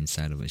planet than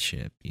inside of a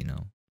ship. You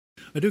know.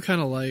 I do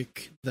kind of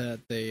like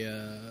that they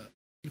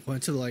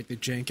went to, like, the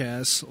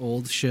jank-ass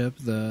old ship,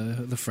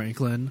 the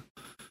Franklin.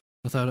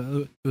 I thought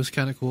it was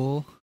kind of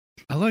cool.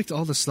 I liked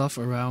all the stuff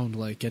around,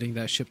 like, getting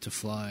that ship to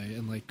fly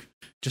and, like,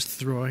 just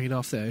throwing it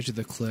off the edge of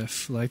the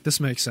cliff. Like, this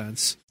makes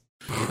sense.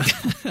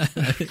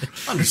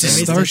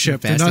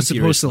 Starship, they're not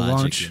supposed to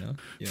launch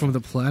from the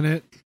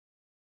planet.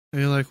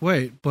 And you're like,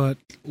 wait, but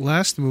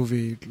last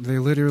movie, they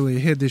literally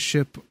hid the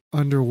ship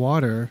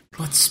underwater.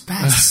 But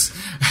space.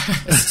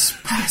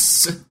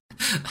 Space.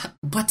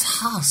 But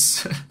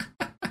house.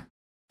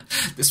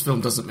 This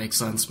film doesn't make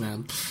sense,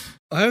 man.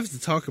 I have to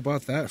talk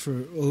about that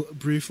for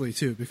briefly,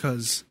 too,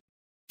 because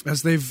I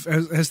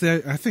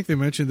think they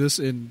mentioned this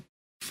in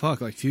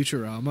like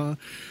Futurama,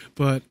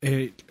 but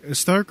a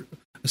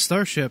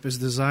starship is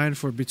designed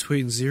for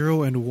between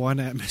 0 and 1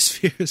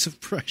 atmospheres of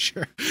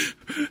pressure,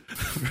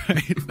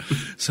 right?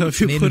 So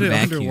if you put it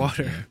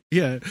underwater,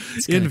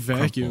 in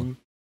vacuum.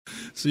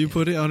 So you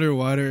put it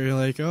underwater, you're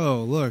like,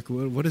 oh, look,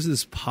 what is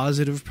this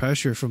positive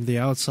pressure from the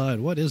outside?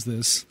 What is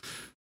this?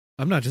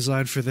 I'm not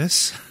designed for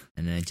this.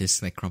 And then it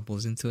just like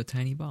crumples into a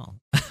tiny ball.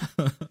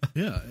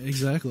 Yeah,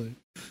 exactly.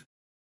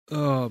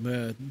 Oh,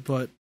 man.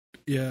 But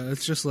yeah,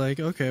 it's just like,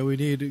 okay, we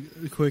need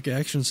a quick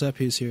action set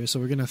piece here,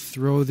 so we're gonna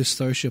throw the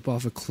starship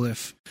off a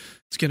cliff.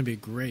 It's gonna be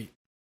great.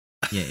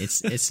 Yeah,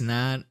 it's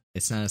not a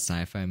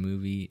sci-fi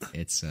movie.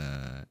 It's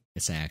an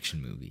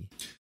action movie.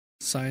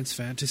 Science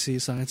fantasy,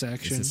 science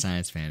action. It's a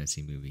science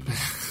fantasy movie.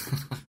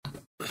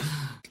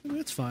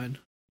 It's fine.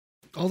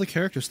 All the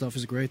character stuff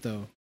is great,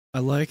 though. I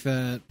like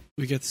that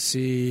we get to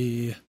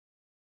see, I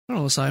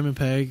don't know, Simon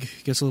Pegg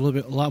gets a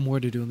lot more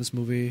to do in this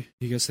movie.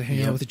 He gets to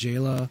hang out with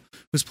Jayla,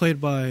 who's played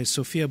by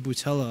Sofia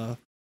Boutella,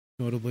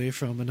 notably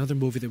from another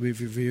movie that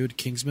we've reviewed,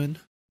 Kingsman.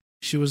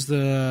 She was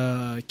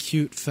the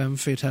cute femme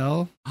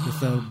fatale with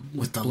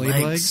the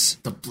blade legs.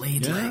 The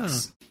blade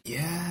legs.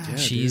 Yeah.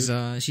 She's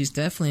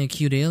definitely a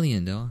cute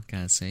alien, though,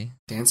 gotta say.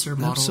 Dancer,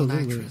 model, and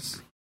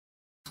actress.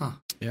 Huh.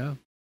 Yeah.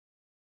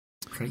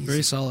 Crazy.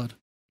 Very solid.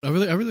 I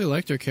really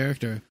liked her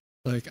character.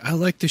 Like, I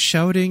like the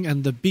shouting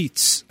and the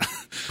beats.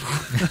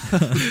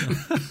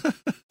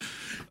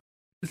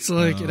 It's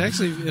like it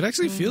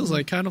actually feels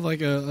like kind of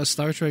like a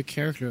Star Trek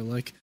character,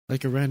 like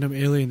a random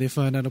alien they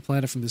find on a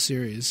planet from the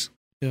series.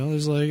 You know,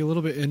 there's like a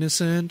little bit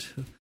innocent,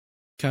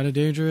 kind of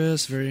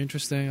dangerous, very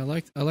interesting.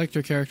 I liked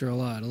her character a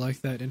lot. I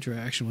liked that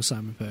interaction with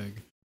Simon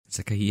Pegg. It's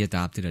like he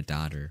adopted a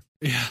daughter.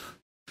 Yeah,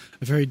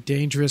 a very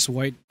dangerous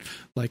white,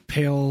 like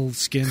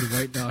pale-skinned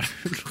white daughter.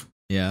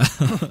 Yeah,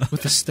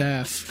 with a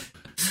staff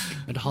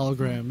and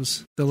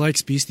holograms that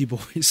likes Beastie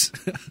Boys.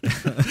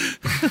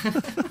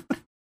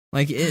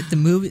 Like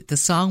the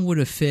song would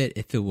have fit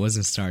if it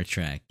wasn't Star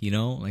Trek, you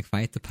know, like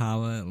Fight the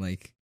Power.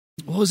 Like,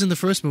 what was in the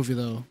first movie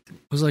though? It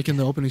was like in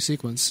the opening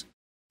sequence.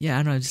 Yeah, I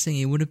don't know. I'm just saying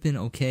it would have been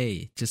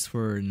okay just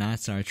for not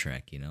Star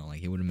Trek, you know,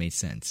 like it would have made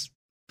sense.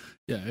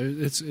 Yeah,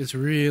 it's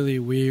really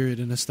weird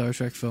in a Star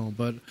Trek film,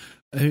 but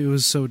it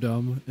was so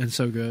dumb and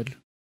so good.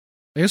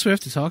 I guess we have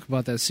to talk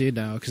about that scene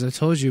now, because I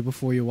told you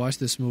before you watch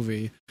this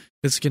movie,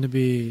 it's going to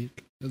be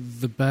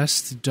the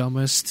best,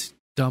 dumbest,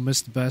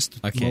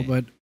 best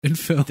moment in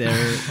film.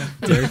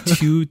 There are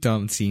two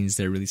dumb scenes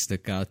that really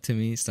stuck out to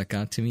me.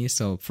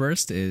 So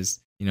first is,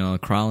 you know,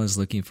 Krall is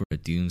looking for a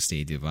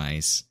doomsday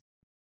device,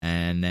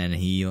 and then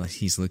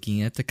he's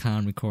looking at the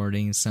con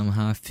recording,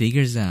 somehow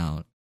figures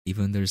out,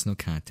 even though there's no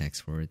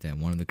context for it, that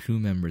one of the crew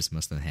members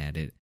must have had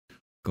it,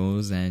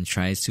 goes and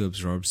tries to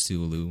absorb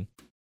Sulu.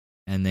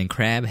 And then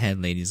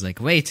Crabhead Lady's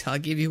like, wait, I'll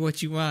give you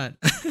what you want.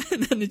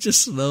 And then it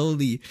just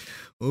slowly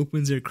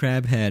opens her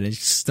crab head and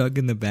it's stuck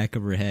in the back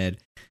of her head.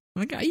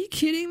 I'm like, are you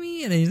kidding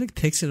me? And then he like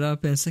picks it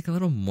up and it's like a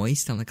little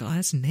moist. I'm like, oh,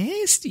 that's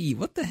nasty.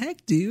 What the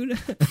heck, dude?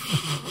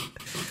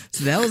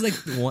 So that was like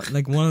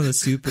one of the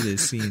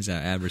stupidest scenes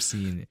I've ever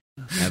seen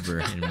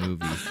in a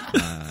movie,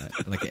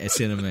 like a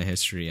cinema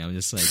history. I'm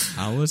just like,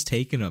 I was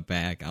taken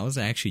aback. I was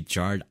actually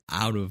jarred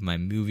out of my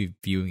movie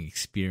viewing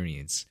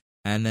experience.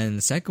 And then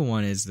the second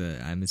one is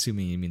I'm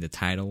assuming you mean the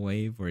tidal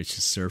wave, where it's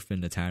just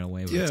surfing the tidal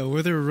wave. Yeah,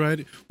 where they're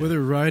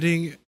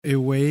riding a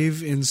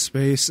wave in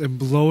space and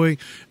blowing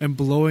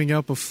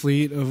up a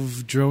fleet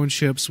of drone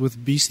ships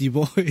with Beastie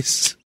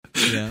Boys.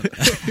 Yeah.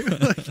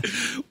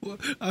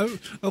 I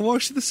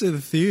watched this in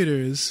the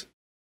theaters,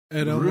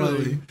 and I'm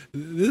like,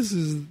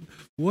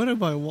 what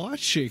am I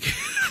watching?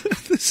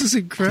 This is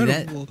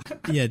incredible.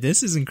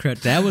 This is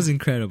incredible. That was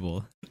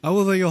incredible. I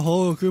was like a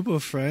whole group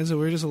of friends, and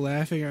we were just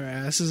laughing our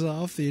asses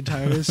off the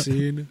entire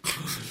scene.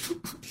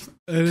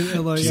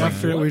 and like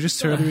after we just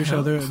turned to each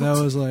other, and that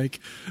was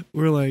like,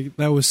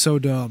 that was so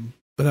dumb,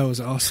 but that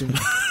was awesome.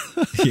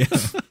 Yeah.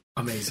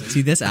 Amazing.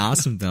 See, that's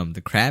awesome, dumb.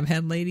 The crab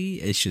head lady,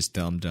 it's just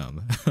dumb.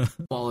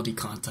 Quality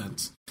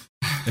content.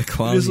 The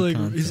quality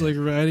He's like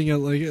riding it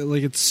like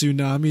a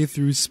tsunami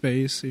through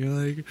space. You're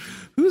like,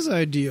 whose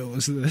idea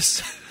was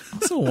this?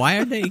 Also, why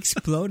are they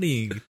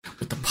exploding?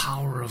 With the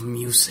power of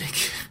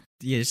music.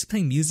 Yeah, just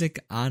playing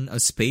music on a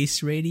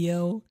space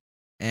radio,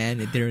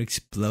 and they're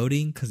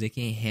exploding because they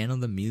can't handle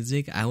the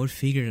music. I would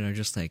figure they're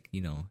just like,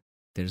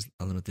 they're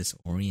a little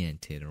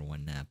disoriented or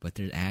whatnot, but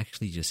they're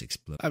actually just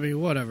exploding. I mean,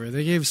 whatever.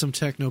 They gave some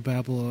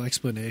technobabble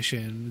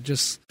explanation.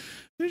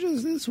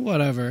 It's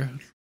whatever.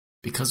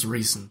 Because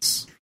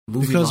reasons.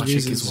 Movie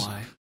logic is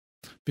why.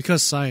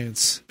 Because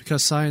science.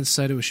 Because science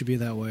said it should be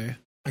that way.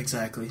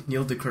 Exactly.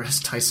 Neil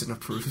deGrasse Tyson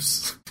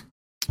approves.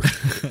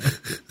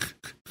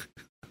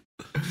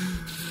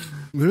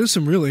 There's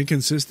some real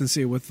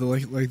inconsistency with the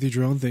like the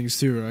drone things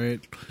too, right?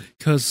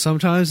 Because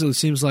sometimes it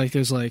seems like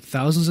there's like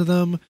thousands of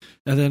them,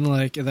 and then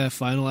like in that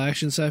final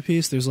action set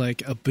piece, there's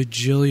like a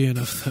bajillion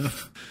of them.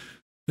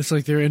 It's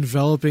like they're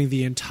enveloping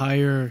the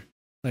entire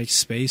like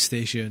space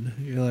station.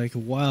 You're like,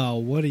 wow,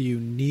 what do you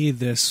need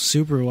this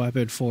super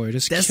weapon for?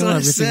 Just That's kill what I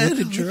everything said.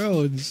 with the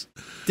drones.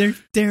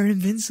 They're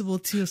invincible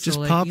too. So Just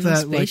like, pop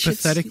that like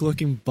spaceships- pathetic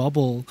looking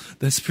bubble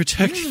that's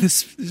protecting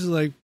this. Just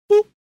like,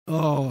 boop.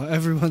 Oh,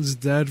 everyone's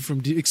dead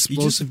from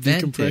explosive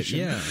vent it, decompression.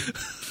 yeah.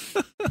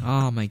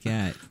 Oh my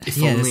god. If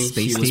yeah, only the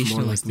space he was station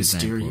more like was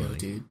designed Mysterio, poorly.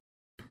 dude.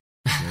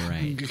 You're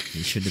right. It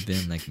should have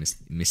been like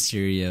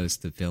Mysterio's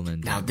the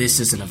villain. Now this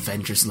is an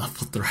Avengers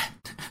level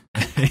threat.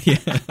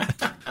 Yeah.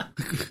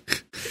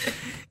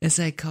 It's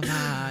like, come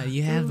on,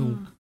 you have the.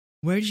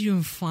 Where'd you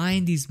even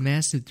find these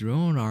massive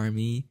drone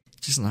army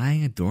just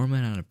lying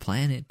dormant on a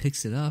planet?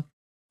 Picks it up,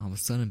 all of a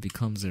sudden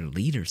becomes their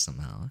leader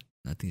somehow.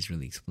 Nothing's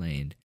really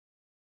explained.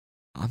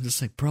 I'm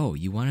just like, bro,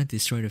 you want to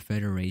destroy the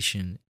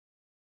Federation?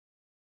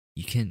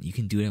 You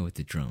can do that with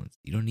the drones.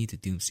 You don't need the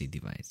Doomsday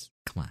device.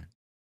 Come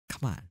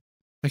on.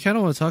 I kind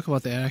of want to talk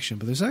about the action,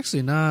 but there's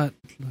actually not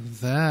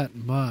that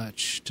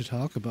much to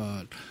talk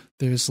about.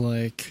 There's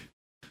like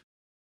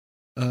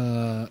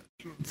the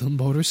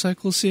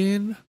motorcycle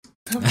scene.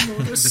 The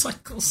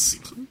motorcycle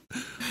scene.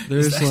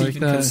 There's is that like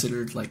even that.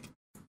 considered like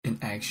an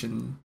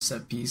action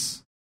set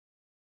piece?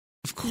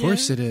 Of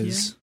course Yeah, it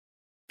is.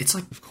 It's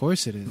like, Of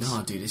course it is.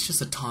 no, dude, it's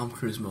just a Tom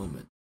Cruise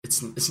moment.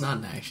 It's not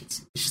an action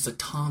scene. It's just a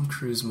Tom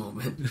Cruise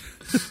moment.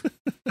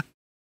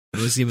 It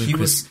was even He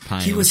Chris was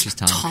Pine, he was which is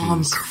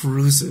Tom Cruise.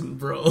 Cruising,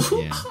 bro.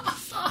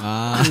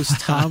 Yeah. It was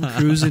Tom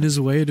cruising his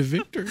way to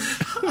victory.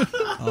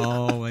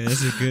 Oh,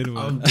 that's a good I'm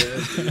one.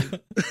 dead,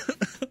 dude.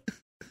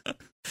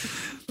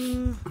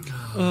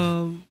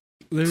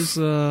 There's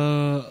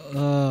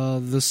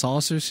the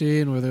saucer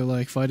scene where they're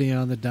like fighting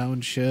on the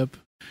downed ship.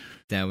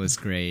 That was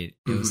great.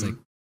 It was like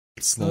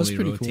slowly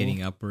pretty rotating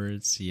cool.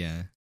 upwards.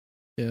 Yeah.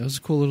 Yeah, it was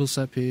a cool little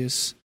set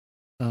piece.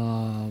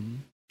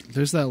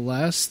 There's that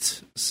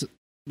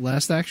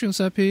last action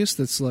set piece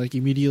that's like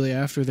immediately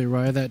after they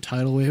ride that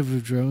tidal wave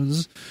of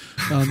drones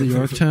on the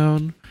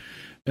Yorktown,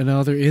 and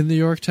now they're in the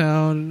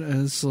Yorktown,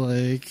 and it's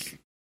like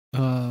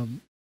they're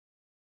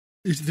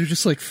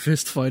just like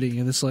fist fighting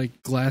in this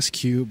like glass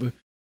cube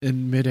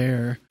in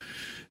midair.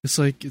 It's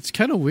like, it's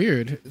kind of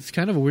weird. It's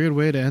kind of a weird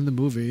way to end the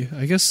movie.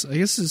 I guess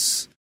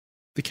it's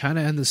they kind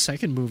of end the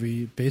second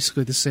movie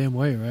basically the same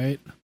way, right?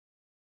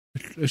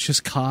 It's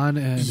just Khan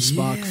and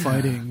Spock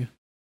fighting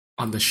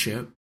on the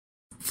ship,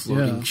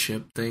 floating Yeah.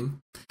 ship thing.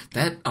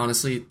 That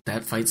honestly,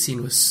 that fight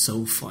scene was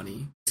so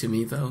funny to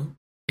me though.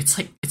 It's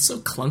like, it's so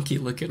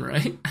clunky looking,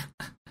 right?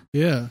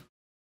 Yeah.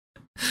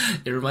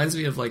 It reminds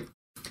me of like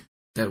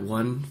that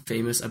one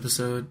famous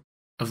episode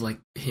of like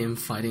him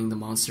fighting the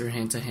monster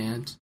hand to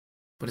hand,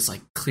 but it's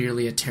like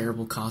clearly a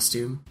terrible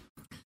costume.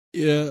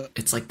 Yeah.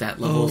 It's like that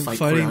level of fight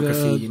fighting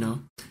choreography, you know?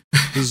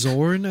 The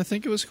Zorn, I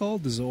think it was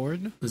called. The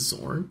Zorn? The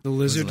Zorn? The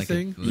Was it lizard like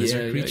thing? a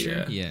lizard Yeah,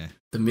 creature? yeah. Yeah.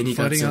 The mini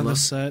Fighting on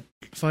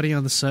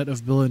Godzilla. the set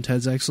of Bill and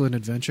Ted's Excellent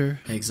Adventure.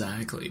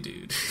 Exactly,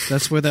 dude.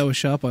 That's where that was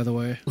shot, by the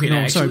way. Wait, no,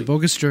 actually- sorry,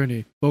 Bogus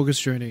Journey. Bogus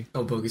Journey.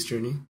 Oh, Bogus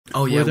Journey.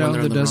 Oh yeah, Where they're when out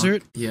they're in the rock.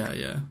 desert? Yeah,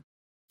 yeah.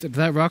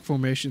 That rock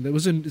formation,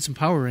 it's in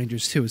Power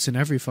Rangers too. It's in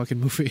every fucking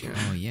movie. Yeah.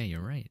 Oh, yeah, you're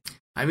right.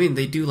 I mean,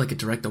 they do like a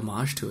direct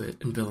homage to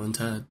it in Bill and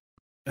Ted.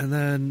 And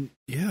then,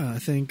 yeah, I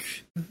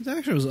think the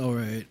action was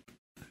alright.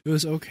 It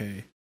was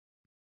okay.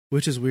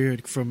 Which is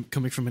weird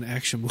coming from an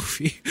action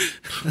movie.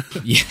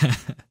 Yeah.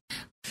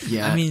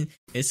 Yeah, I mean,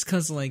 it's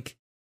because, like,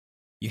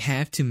 you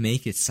have to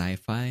make it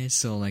sci-fi,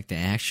 so, like, the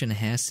action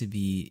has to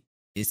be,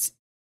 it's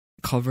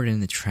covered in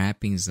the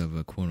trappings of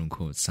a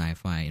quote-unquote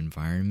sci-fi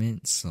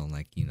environment, so,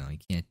 like, you know, you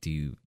can't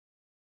do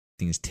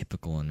things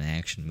typical in an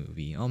action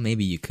movie. Oh,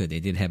 maybe you could. They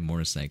did have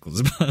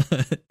motorcycles,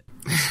 but...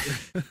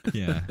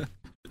 yeah.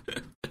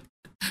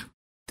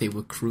 they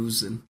were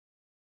cruising.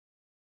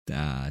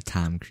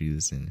 Tom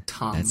Cruise, and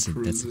Tom that's a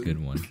cruising.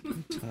 good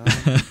one.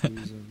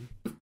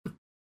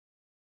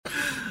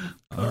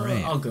 All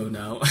right. I'll go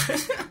now.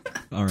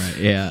 All right,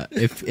 yeah.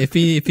 If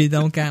you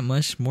don't got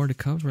much more to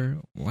cover,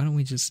 why don't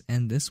we just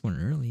end this one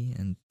early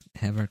and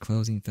have our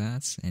closing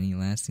thoughts? Any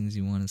last things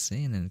you want to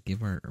say, and then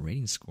give our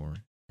rating score.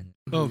 And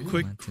Oh, On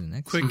to the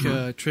next quick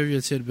one.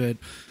 trivia tidbit.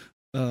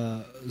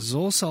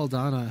 Zoe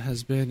Saldana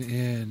has been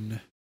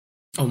in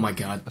Oh my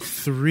god.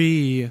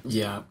 3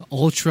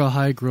 ultra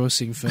high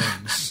grossing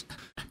films.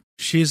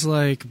 She's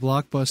like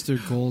blockbuster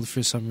gold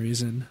for some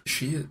reason.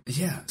 She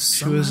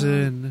was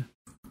in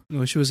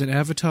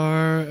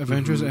Avatar,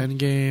 Avengers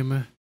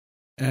Endgame,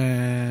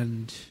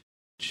 and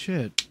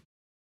shit.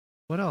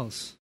 What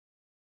else?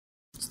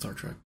 Star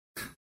Trek.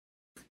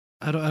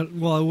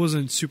 Well, it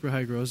wasn't super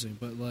high grossing,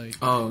 but like,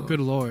 good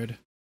lord,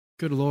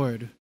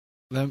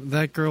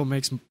 that girl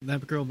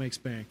makes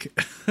bank.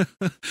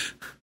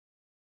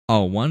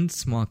 Oh, one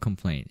small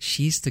complaint.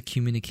 She's the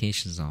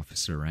communications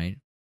officer, right?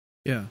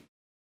 Yeah.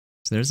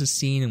 So there's a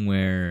scene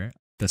where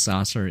the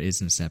saucer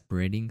isn't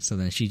separating, so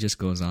then she just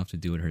goes off to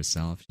do it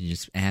herself. She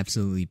just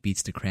absolutely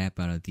beats the crap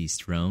out of these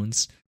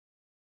drones.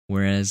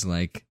 Whereas,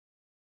 like,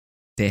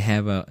 they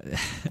have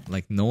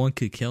like, no one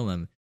could kill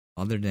them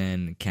other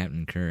than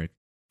Captain Kirk.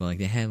 But, like,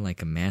 they had,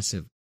 like, a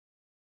massive,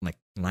 like,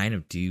 line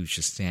of dudes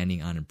just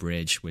standing on a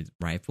bridge with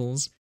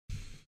rifles.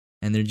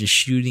 And they're just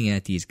shooting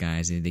at these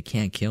guys, and they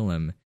can't kill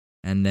them.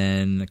 And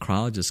then the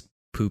Crawl just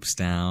poops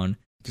down,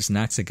 just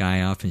knocks a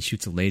guy off and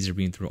shoots a laser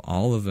beam through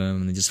all of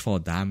them, and they just fall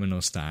domino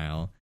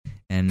style.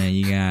 And then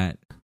you got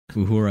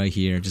Uhura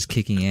here just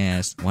kicking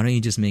ass. Why don't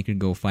you just make her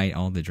go fight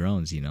all the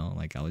drones, you know?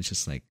 Like, I was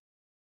just like,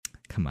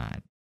 come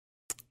on.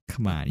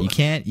 You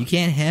can't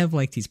have,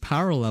 like, these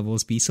power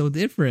levels be so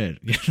different,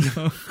 you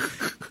know?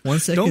 1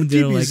 second don't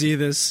they're DBZ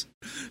this.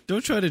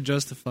 Don't try to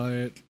justify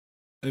it.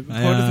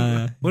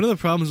 One of the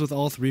problems with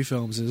all 3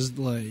 films is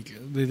like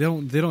they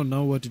don't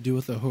know what to do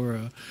with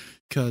Uhura,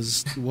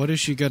 because what is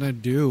she gonna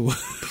do?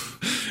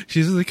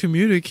 She's the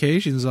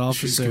communications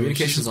officer. She's a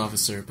communications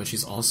officer, but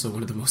she's also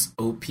one of the most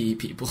OP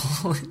people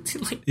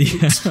in like the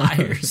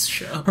entire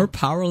show. Her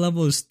power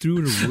level is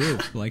through the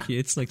roof. Like,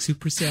 it's like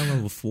Super Saiyan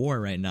level 4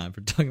 right now. If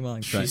we're talking about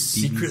like she's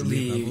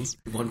secretly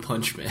One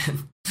Punch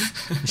Man.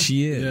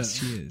 She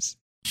is. Yeah. She is.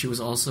 She was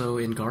also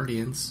in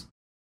Guardians.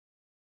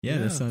 Yeah,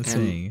 that's what I'm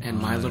saying. And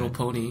My Little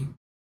Pony,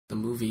 the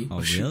movie.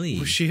 Oh, really?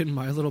 Was she in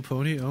My Little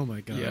Pony? Oh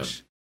my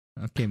gosh.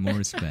 Yep. Okay, more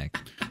respect.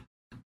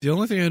 The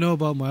only thing I know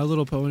about My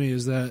Little Pony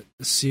is that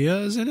Sia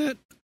is in it.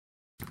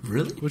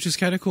 Really? Which is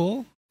kind of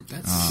cool.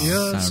 That's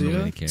Sia?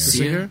 Really care.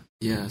 Singer?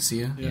 Yeah,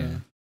 Sia. Yeah.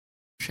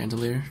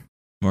 Chandelier.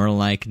 More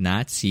like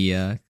not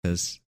Sia,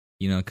 because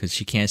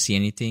she can't see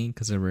anything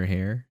because of her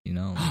hair, you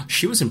know.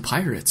 She was in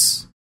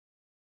Pirates.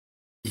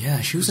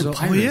 Yeah, she was in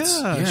Pirates.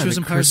 Oh, yeah, she was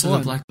in Pirates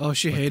 1. Oh,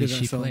 she hated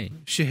that film. Play?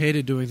 She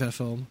hated doing that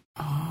film.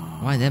 Oh.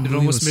 Why? That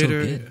movie was so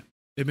good.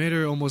 It made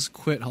her almost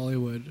quit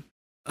Hollywood.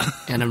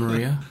 Anna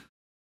Maria?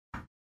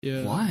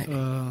 Yeah.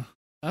 Why?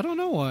 I don't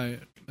know why.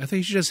 I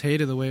think she just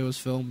hated the way it was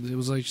filmed. It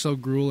was like so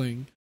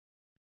grueling.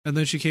 And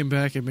then she came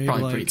back and made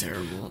pretty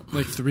terrible.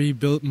 Like 3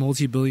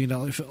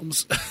 multi-billion-dollar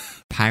films.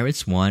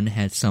 Pirates 1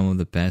 had some of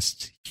the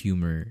best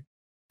humor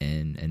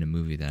in a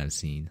movie that I've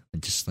seen.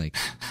 Just like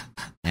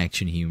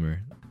action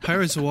humor.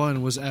 Pirates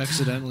 1 was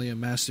accidentally a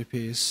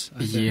masterpiece. I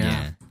think.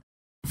 Yeah.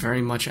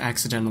 Very much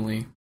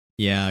accidentally.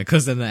 Yeah,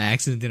 because then the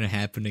accident didn't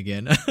happen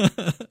again.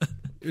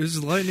 It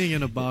was lightning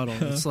in a bottle.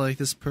 It's like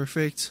this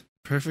perfect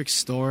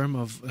storm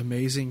of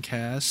amazing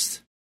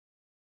cast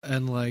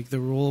and like the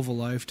role of a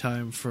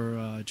lifetime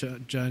for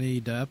Johnny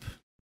Depp.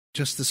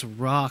 Just this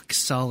rock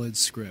solid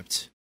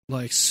script.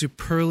 Like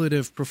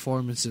superlative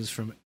performances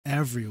from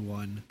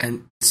everyone.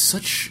 And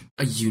such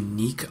a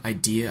unique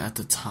idea at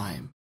the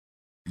time.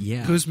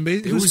 Yeah. It was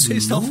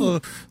based off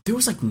of... There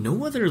was like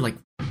no other like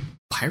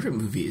pirate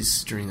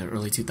movies during the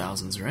early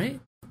 2000s, right?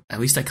 At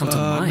least that comes to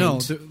mind. No,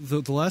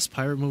 the last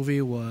pirate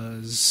movie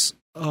was...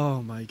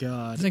 Oh my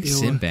god. It's like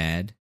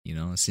Sinbad. You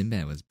know,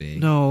 Sinbad was big.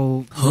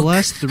 No, Hook? The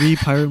last 3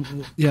 pirate...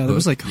 Yeah, there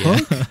was like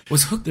Hook. Yeah.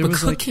 Was Hook... But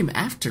Hook came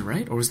after,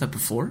 right? Or was that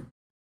before?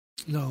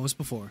 No, it was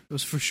before. It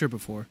was for sure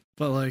before.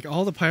 But like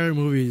all the pirate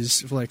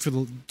movies, like for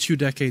the 2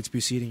 decades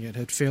preceding it,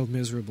 had failed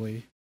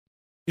miserably,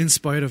 in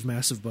spite of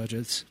massive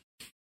budgets.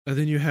 And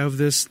then you have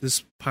this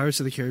Pirates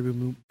of the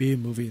Caribbean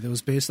movie that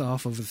was based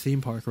off of a theme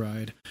park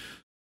ride.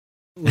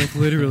 Like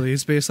literally,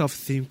 it's based off a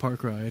theme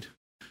park ride.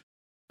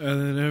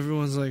 And then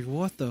everyone's like,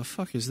 "What the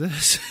fuck is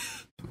this?"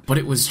 But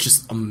it was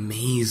just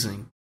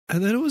amazing.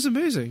 And then it was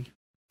amazing.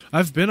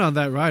 I've been on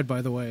that ride,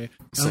 by the way.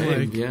 Same,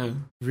 like, yeah.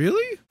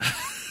 Really?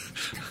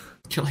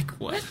 You're like,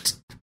 what?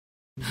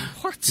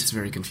 What? It's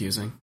very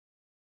confusing.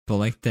 But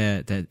like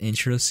that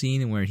intro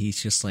scene where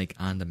he's just like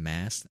on the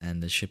mast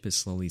and the ship is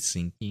slowly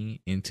sinking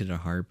into the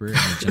harbor and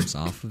he jumps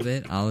off of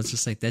it, I was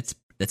just like, that's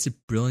a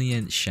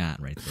brilliant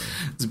shot right there.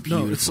 It's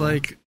beautiful. No, it's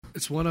like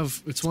it's one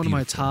of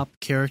my top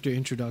character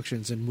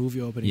introductions and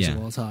movie openings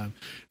of all time.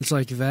 It's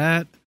like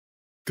that,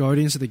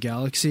 Guardians of the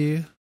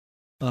Galaxy,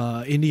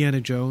 Indiana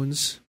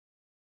Jones,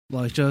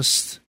 like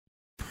just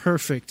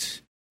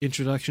perfect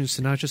introductions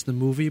to not just the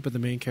movie but the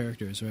main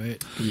characters,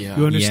 right? Yeah.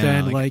 You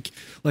understand Yeah,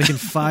 like in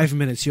 5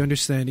 minutes you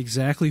understand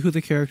exactly who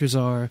the characters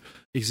are,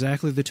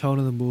 exactly the tone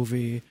of the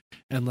movie,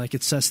 and like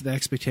it sets the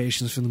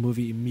expectations from the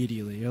movie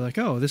immediately. You're like,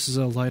 oh, this is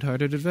a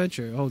lighthearted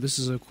adventure. Oh, this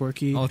is a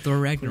quirky. Oh, Thor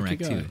Ragnarok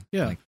guy. too.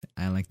 Yeah,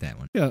 I like that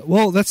one. yeah.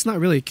 Well, that's not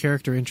really a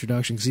character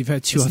introduction because you've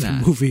had two It's other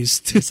not.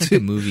 movies It's like a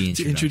movie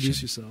to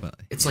introduce yourself. But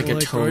It's like Well,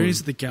 a tone.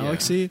 Guardians of the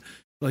Galaxy.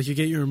 Like you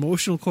get your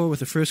emotional core with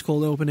the first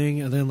cold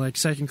opening, and then like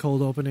second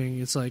cold opening,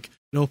 it's like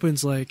it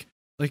opens like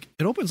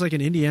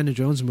an Indiana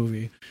Jones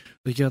movie.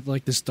 Like you got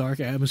like this dark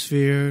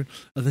atmosphere,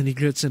 and then he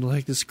gets in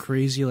like this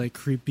crazy like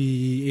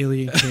creepy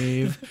alien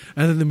cave,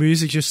 and then the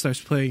music just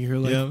starts playing. You're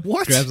like,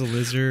 what? Grabs a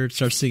lizard,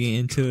 starts singing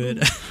into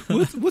it.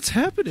 What's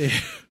happening?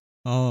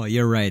 Oh,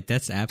 you're right.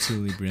 That's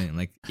absolutely brilliant.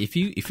 Like if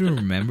you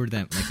remember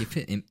that, like if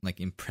it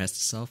like impressed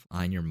itself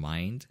on your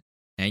mind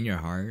and your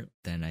heart,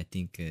 then I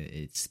think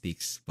it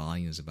speaks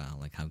volumes about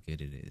like how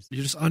good it is.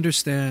 You just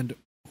understand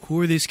who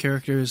are these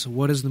characters,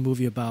 what is the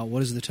movie about,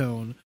 what is the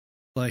tone,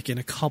 like in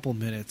a couple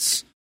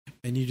minutes,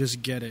 and you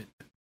just get it.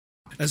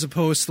 As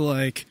opposed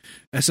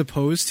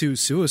to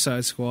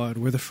Suicide Squad,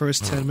 where the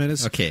first 10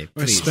 minutes Okay, are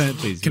please, spent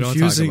please, you don't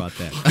talk about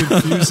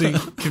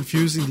that.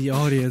 confusing the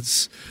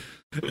audience.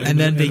 And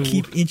then they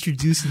keep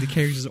introducing the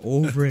characters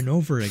over and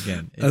over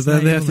again. And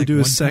then they have to do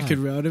a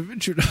second round of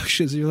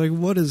introductions. You're like,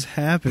 what is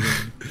happening?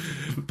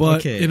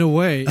 But in a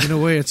way,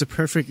 it's a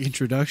perfect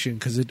introduction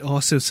because it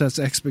also sets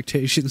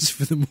expectations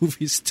for the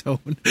movie's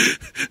tone.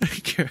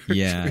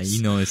 Yeah,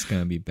 you know it's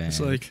gonna be bad. It's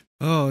like,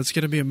 oh, it's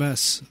gonna be a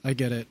mess. I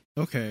get it.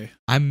 Okay.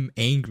 I'm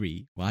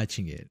angry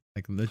watching it,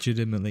 like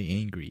legitimately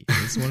angry.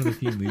 It's one of the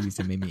few movies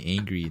that made me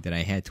angry that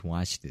I had to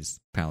watch this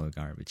pile of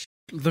garbage.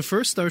 The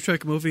first Star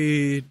Trek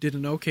movie did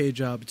an okay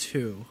job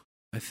too,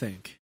 I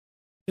think.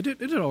 It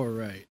did all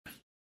right.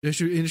 They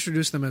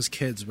introduced them as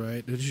kids,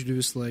 right? They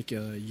introduced like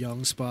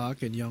young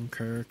Spock and young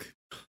Kirk.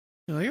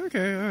 You're like,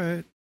 okay, all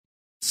right.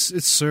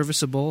 It's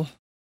serviceable.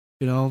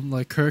 You know,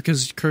 like Kirk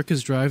is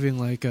driving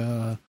like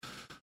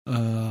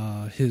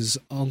his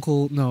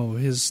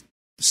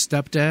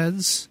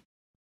stepdad's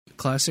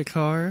classic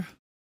car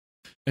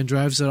and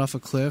drives it off a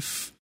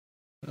cliff.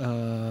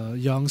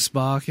 Young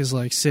Spock is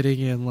like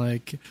sitting in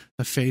like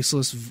a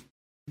faceless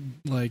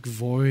like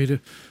void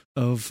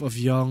of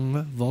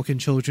young Vulcan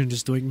children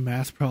just doing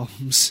math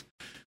problems.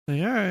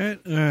 Like, all right,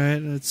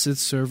 it's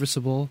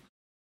serviceable.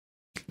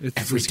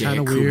 It's kind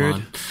of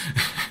weird.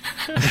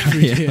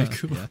 Every day yeah.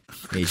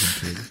 Asian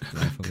kid,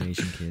 life of an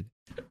Asian kid.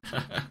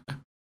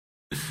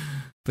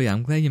 But yeah,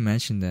 I'm glad you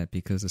mentioned that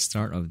because the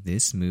start of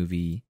this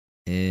movie,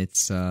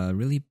 it's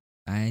really.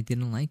 I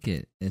didn't like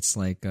it. It's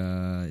like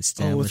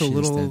establishes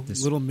with the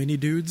that little mini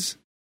dudes.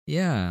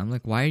 Yeah, I'm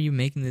like, why are you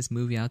making this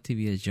movie out to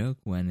be a joke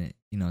when it,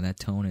 that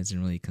tone isn't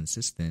really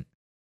consistent?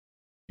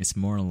 It's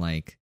more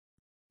like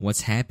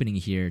what's happening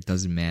here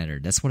doesn't matter.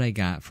 That's what I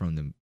got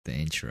from the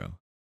intro,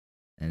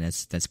 and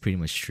that's pretty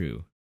much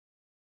true.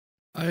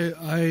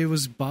 I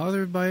was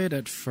bothered by it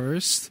at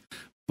first,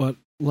 but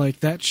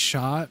like that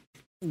shot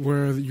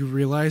where you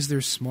realize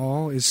they're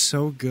small is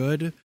so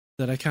good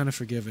that I kind of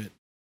forgive it.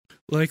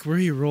 Like where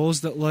he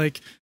rolls that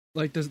like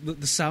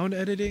the sound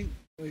editing,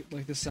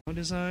 like the sound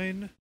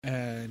design,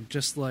 and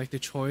just like the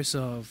choice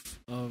of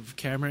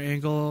camera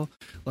angle,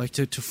 like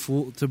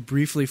to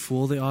briefly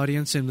fool the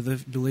audience into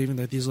believing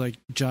that these like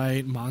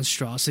giant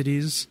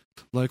monstrosities.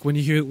 Like when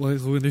you hear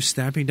like when they're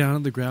stamping down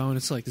on the ground,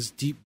 it's like this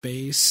deep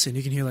bass, and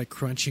you can hear like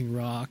crunching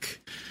rock,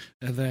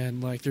 and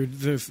then like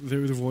their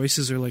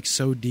voices are like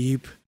so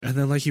deep, and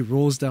then like he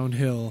rolls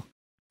downhill.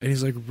 And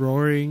he's like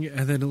roaring,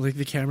 and then like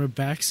the camera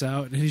backs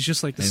out, and he's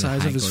just like the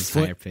size of his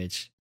foot. Higher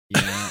pitch.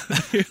 Yeah,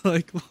 you're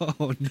like,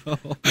 oh no.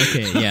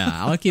 Okay, yeah,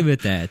 I'll give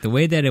it that. The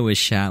way that it was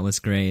shot was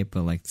great,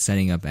 but like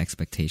setting up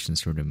expectations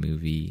for the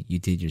movie, you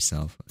did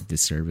yourself a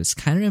disservice.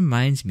 Kind of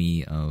reminds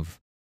me of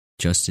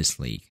Justice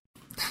League,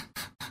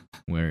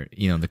 where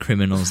the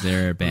criminal's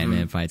there,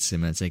 Batman fights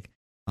him, and it's like,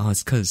 oh,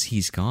 it's because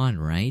he's gone,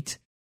 right?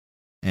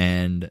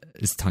 And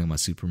it's talking about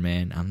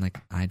Superman. I'm like,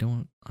 I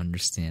don't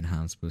understand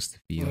how I'm supposed to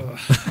feel.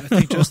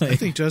 I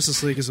think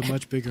Justice League is a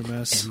much bigger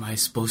mess. Am I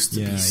supposed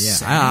to be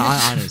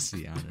sad?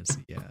 Honestly,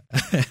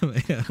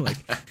 yeah. Like,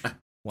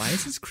 why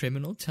is this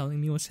criminal telling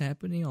me what's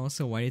happening?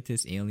 Also, why did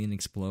this alien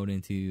explode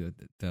into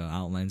the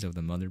outlines of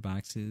the mother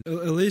boxes? At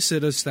least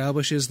it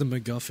establishes the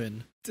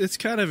MacGuffin. It's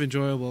kind of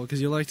enjoyable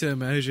because you like to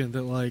imagine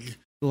that like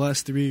the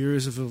last 3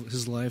 years of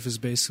his life has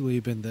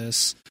basically been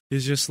this.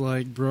 He's just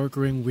like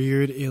brokering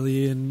weird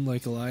alien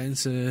like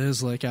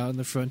alliances like out in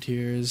the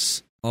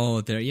frontiers.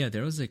 Oh,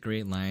 there was a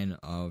great line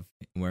of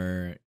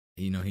where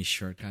his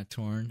shirt got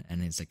torn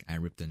and it's like I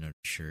ripped another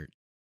shirt.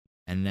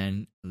 And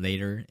then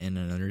later in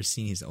another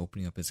scene he's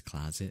opening up his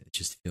closet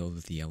just filled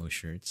with yellow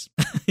shirts.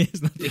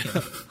 There's nothing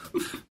else.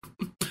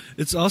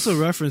 It's also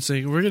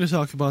referencing, we're going to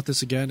talk about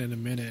this again in a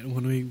minute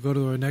when we go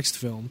to our next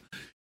film.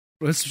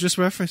 It's just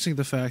referencing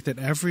the fact that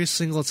every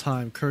single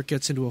time Kirk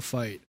gets into a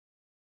fight,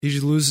 he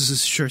just loses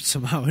his shirt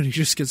somehow and he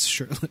just gets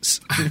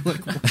shirtless. You're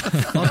like, what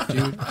the fuck,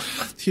 dude?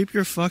 Keep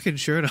your fucking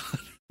shirt on.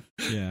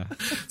 Yeah.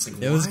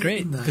 Like, It was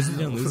great because he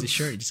didn't lose his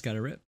shirt. He just got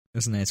a rip. It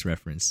was a nice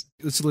reference.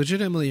 It's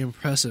legitimately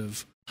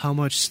impressive how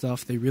much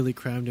stuff they really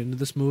crammed into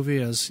this movie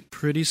as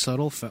pretty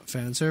subtle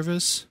fan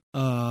service.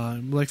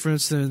 Like, for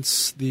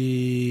instance,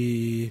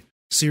 the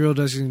serial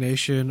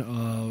designation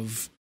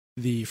of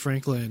the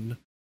Franklin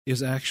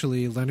is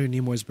actually Leonard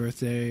Nimoy's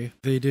birthday.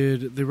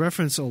 They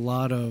reference a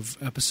lot of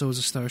episodes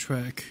of Star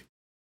Trek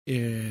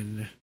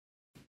in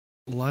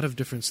a lot of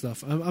different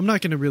stuff. I'm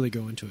not going to really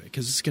go into it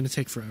because it's going to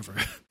take forever.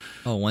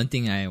 Oh, one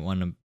thing I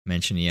want to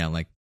mention,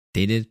 like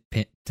they did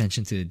pay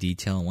attention to the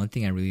detail. One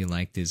thing I really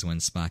liked is when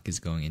Spock is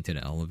going into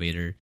the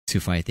elevator to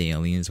fight the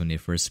aliens. When they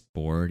first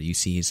board, you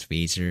see his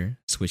phaser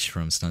switch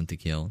from stun to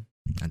kill.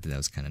 I thought that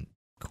was kind of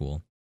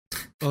cool.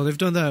 Oh, they've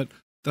done that.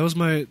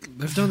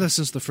 They've done that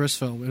since the first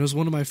film. It was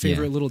one of my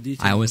favorite little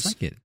details. I always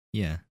like it.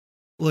 Yeah.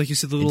 Like you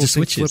see the little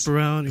thing flip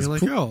around, and you're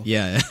like, oh.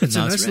 Yeah. It's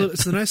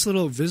a nice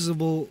little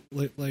visible,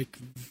 like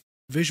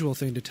visual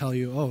thing to tell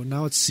you, oh,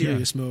 now it's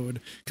serious mode,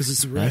 because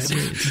it's red.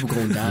 People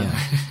going down.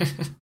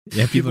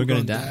 Yeah, people are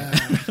going to die.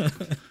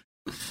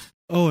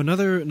 Oh,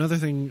 another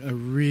thing I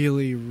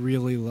really,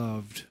 really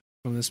loved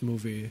from this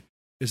movie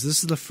is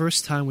this is the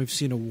first time we've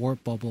seen a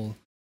warp bubble,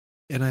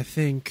 and I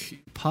think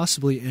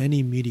possibly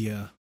any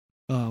media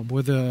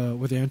where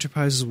the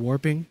Enterprise is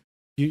warping.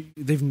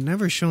 They've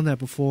never shown that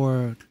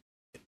before,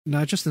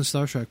 not just in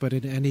Star Trek, but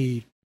in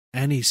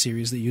any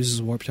series that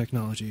uses warp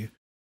technology.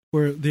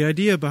 Where the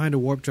idea behind a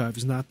warp drive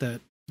is not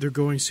that they're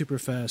going super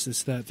fast;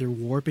 it's that they're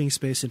warping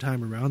space and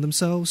time around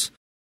themselves,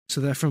 so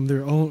that from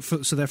their own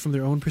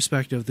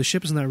perspective, the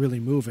ship is not really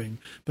moving,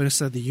 but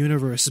instead the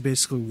universe is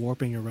basically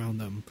warping around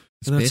them.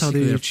 And that's how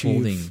they achieve.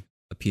 Folding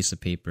a piece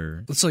of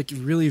paper. It's like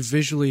really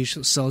visually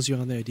sells you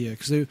on the idea,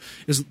 because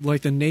it's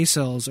like the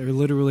nacelles are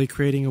literally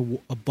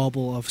creating a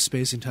bubble of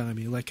space and time.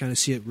 You like kind of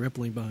see it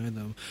rippling behind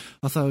them.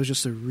 I thought it was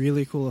just a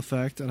really cool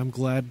effect, and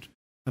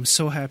I'm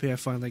so happy I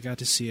finally got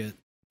to see it.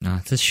 No,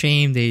 it's a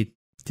shame they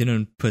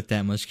didn't put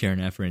that much care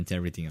and effort into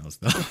everything else,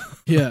 though.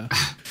 Yeah,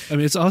 I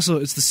mean it's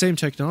the same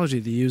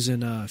technology they use in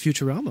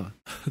Futurama.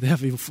 They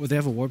have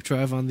a warp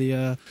drive on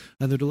the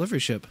delivery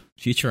ship.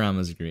 Futurama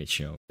is a great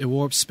show. It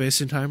warps space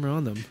and time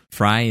around them.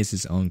 Fry is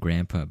his own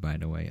grandpa, by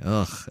the way.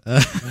 Ugh,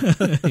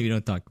 we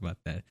don't talk about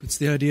that. It's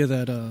the idea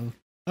that I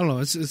don't know.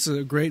 It's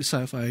a great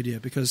sci-fi idea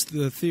because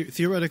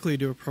theoretically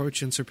to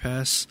approach and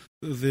surpass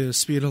the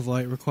speed of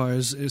light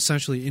requires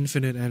essentially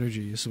infinite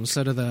energy. So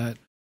instead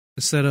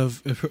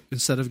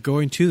of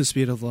going to the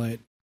speed of light,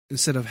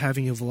 instead of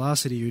having a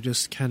velocity, you're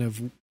just kind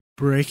of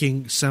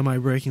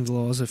semi-breaking the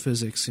laws of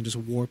physics and just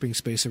warping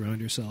space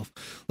around yourself,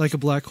 like a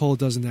black hole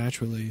does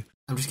naturally.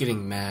 I'm just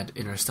getting mad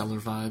Interstellar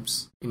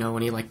vibes. You know,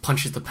 when he like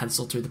punches the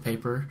pencil through the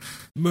paper.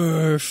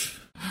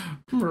 Murph.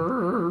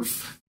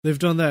 They've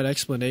done that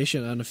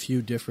explanation on a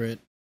few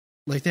different.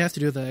 Like they have to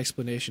do that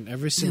explanation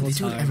every single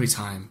time. They do it every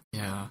time.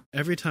 Yeah.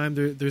 Every time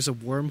there's a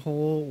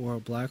wormhole or a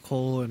black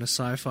hole in a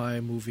sci-fi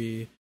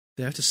movie,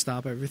 they have to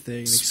stop everything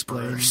and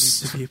explain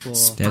to people.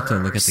 They have to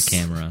look at the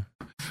camera.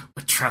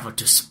 We travel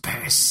to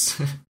space.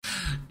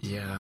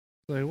 Yeah.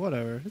 Like,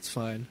 whatever. It's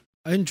fine.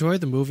 I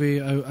enjoyed the movie.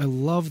 I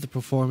love the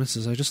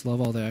performances. I just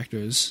love all the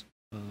actors.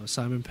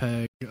 Simon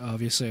Pegg,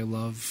 obviously I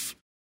love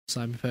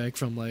Simon Pegg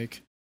from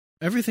like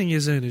everything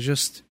he's in. It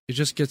just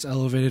gets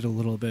elevated a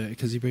little bit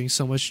because he brings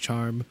so much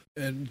charm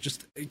and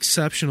just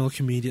exceptional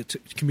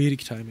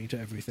comedic timing to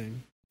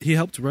everything. He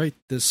helped write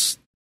this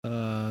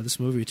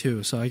movie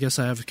too, so I guess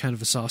I have kind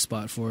of a soft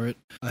spot for it.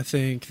 I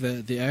think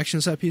that the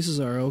action set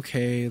pieces are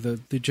okay.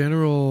 The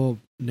general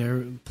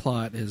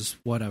plot is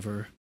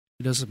whatever.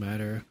 It doesn't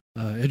matter.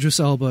 Idris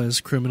Elba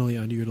is criminally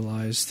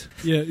underutilized.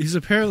 Yeah, he's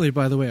apparently,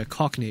 by the way, a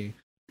Cockney,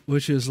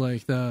 which is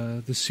like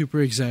the super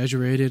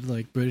exaggerated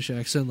like British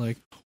accent, like,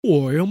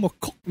 "Oh, I'm a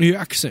Cockney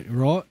accent,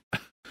 right?"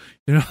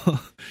 You know,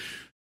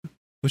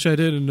 which I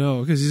didn't know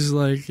because he's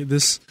like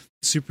this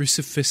super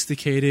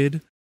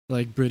sophisticated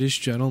like British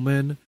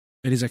gentleman,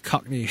 and he's a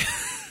Cockney.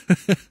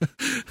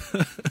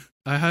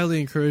 I highly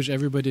encourage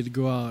everybody to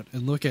go out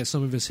and look at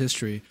some of his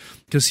history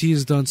because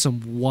he's done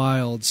some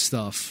wild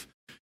stuff.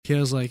 He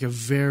has like a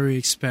very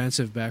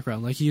expansive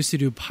background. Like he used to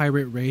do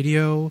pirate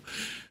radio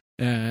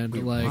and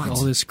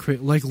all this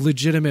like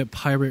legitimate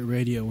pirate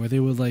radio where they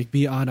would like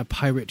be on a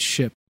pirate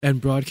ship and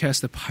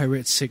broadcast a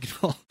pirate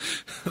signal.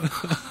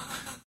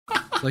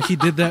 Like he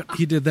did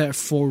that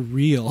for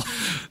real.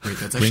 Wait,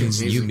 that's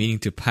brings amazing. You meaning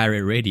to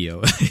pirate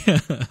radio.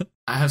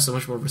 I have so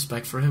much more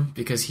respect for him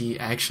because he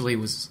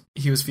was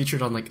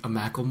featured on like a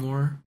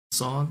Macklemore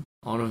song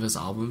on one of his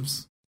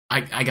albums.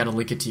 I gotta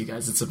link it to you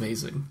guys. It's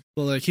amazing.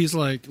 Well, like he's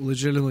like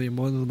legitimately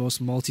one of the most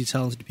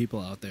multi-talented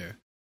people out there.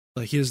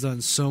 Like he has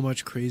done so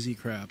much crazy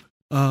crap.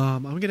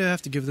 I'm gonna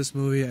have to give this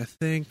movie. I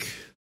think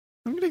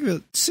I'm gonna give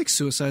it 6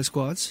 Suicide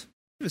Squads.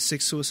 Give it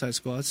 6 Suicide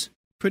Squads.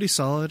 Pretty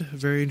solid,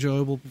 very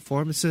enjoyable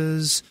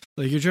performances.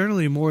 Like you're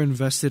generally more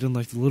invested in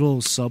like the little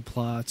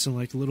subplots and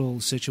like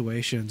little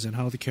situations and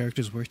how the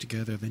characters work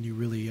together than you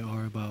really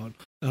are about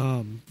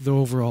the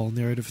overall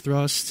narrative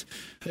thrust.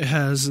 It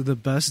has the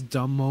best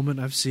dumb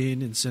moment I've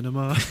seen in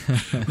cinema.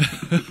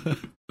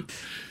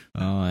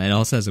 Oh, it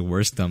also has the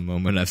worst dumb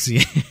moment I've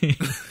seen.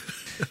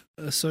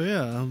 So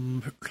yeah,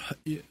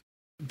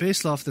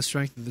 based off the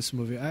strength of this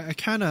movie, I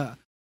kind of,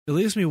 it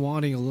leaves me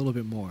wanting a little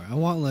bit more. I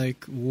want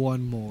like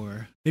one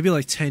more, maybe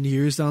like 10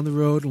 years down the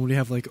road when we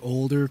have like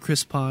older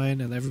Chris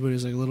Pine and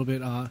everybody's like a little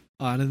bit on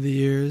in the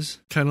years,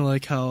 kind of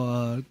like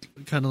how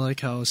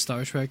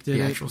Star Trek did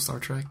the it. actual Star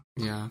Trek,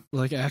 yeah,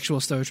 like actual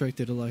Star Trek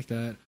did it like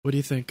that. What do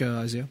you think,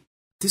 Isaiah?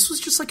 This was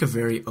just like a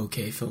very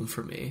okay film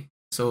for me.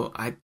 So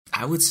I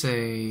would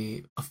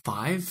say a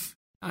 5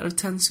 out of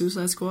 10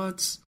 Suicide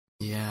Squads.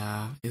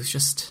 Yeah, it was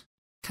just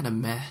kind of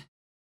meh.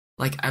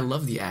 Like, I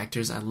love the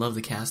actors, I love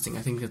the casting.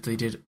 I think that they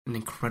did an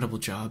incredible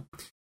job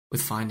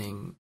with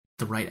finding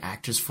the right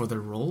actors for their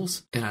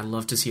roles, and I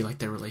love to see like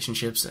their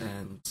relationships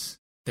and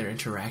their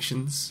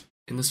interactions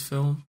in this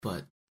film.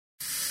 But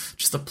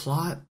just the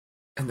plot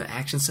and the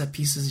action set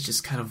pieces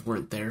just kind of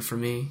weren't there for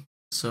me.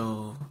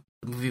 So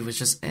the movie was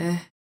just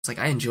It's like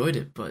I enjoyed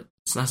it, but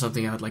it's not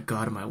something I would like go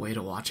out of my way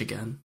to watch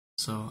again.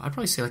 So I'd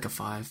probably say like a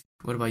 5.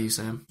 What about you,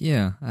 Sam?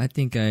 Yeah, I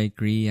think I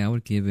agree. I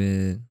would give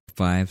it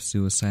 5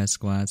 Suicide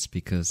Squads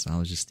because I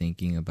was just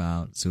thinking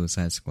about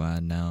Suicide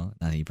Squad now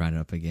that you brought it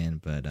up again.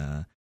 But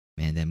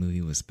man, that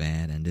movie was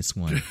bad, and this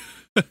one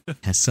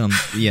has some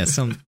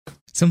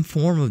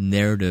form of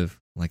narrative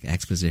like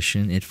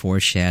exposition. It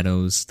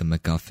foreshadows the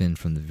MacGuffin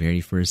from the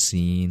very first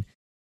scene.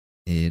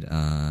 It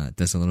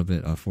does a little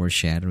bit of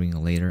foreshadowing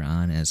later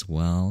on as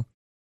well,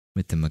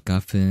 with the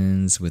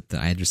MacGuffins, with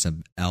the Idris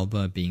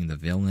Elba being the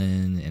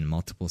villain in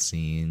multiple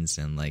scenes,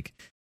 and like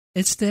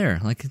it's there.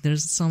 Like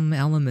there's some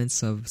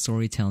elements of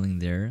storytelling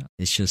there.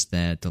 It's just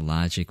that the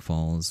logic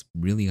falls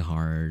really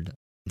hard.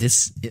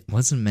 It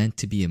wasn't meant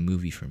to be a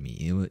movie for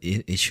me.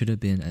 It should have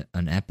been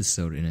an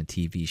episode in a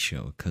TV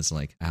show, because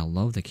like I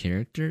love the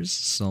characters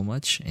so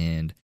much,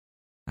 and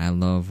I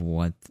love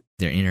what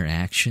their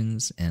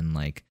interactions and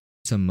like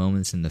some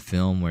moments in the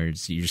film where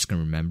you're just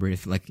gonna remember it.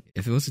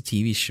 If it was a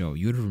TV show,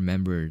 you would have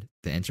remembered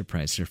the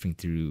Enterprise surfing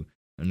through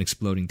an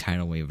exploding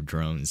tidal wave of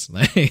drones.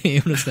 Like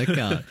it would have stuck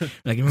out.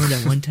 Like remember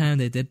that one time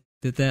they did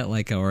that,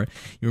 like, or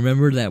you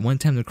remember that one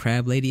time the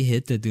crab lady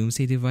hit the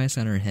doomsday device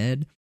on her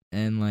head,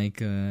 and like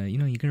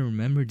you're gonna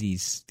remember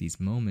these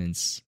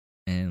moments.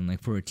 And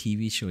like for a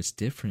TV show, it's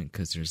different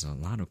because there's a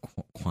lot of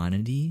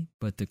quantity,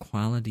 but the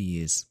quality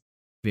is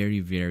very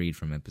varied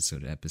from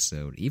episode to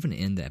episode, even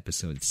in the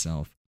episode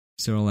itself.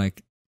 So,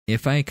 like,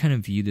 if I kind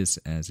of view this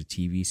as a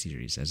TV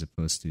series as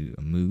opposed to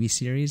a movie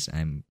series,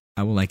 I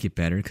will like it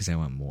better because I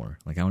want more.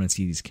 Like, I want to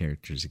see these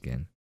characters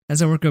again.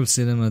 As I work up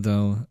cinema,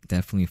 though,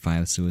 definitely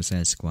 5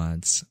 Suicide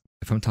Squads.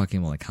 If I'm talking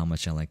about like how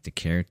much I like the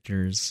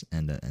characters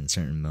and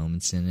certain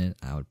moments in it,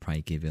 I would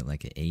probably give it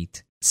like an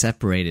 8,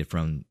 separated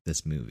from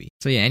this movie.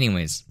 So yeah,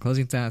 anyways,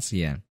 closing thoughts.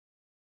 Yeah,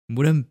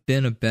 would have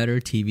been a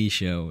better TV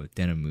show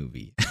than a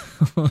movie.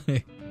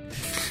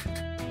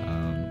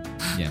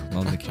 Yeah,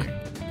 love the character.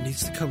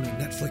 Needs to come to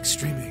Netflix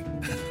streaming.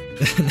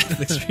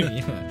 Netflix streaming,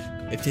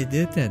 yeah. If they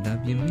did that,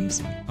 that'd be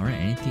amazing. All right,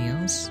 anything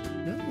else?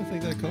 No, I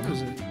think that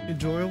covers it.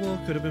 Enjoyable,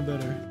 could have been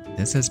better.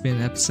 This has been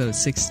episode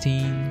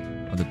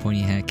 16 of the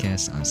Pointy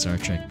Hatcast on Star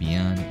Trek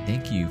Beyond.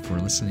 Thank you for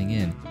listening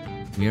in.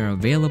 We are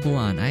available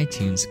on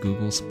iTunes,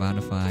 Google,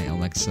 Spotify,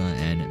 Alexa,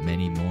 and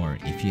many more.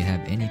 If you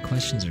have any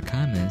questions or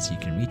comments, you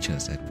can reach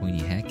us at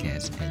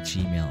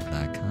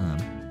pointyhatcast@gmail.com.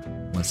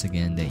 Once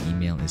again, the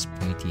email is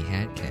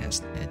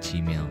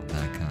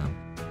pointyhatcast@gmail.com.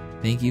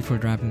 Thank you for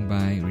dropping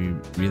by. We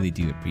really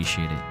do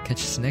appreciate it.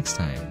 Catch us next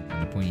time on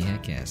the Pointy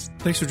Hatcast.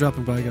 Thanks for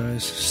dropping by,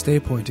 guys. Stay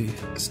pointy.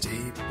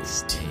 Stay.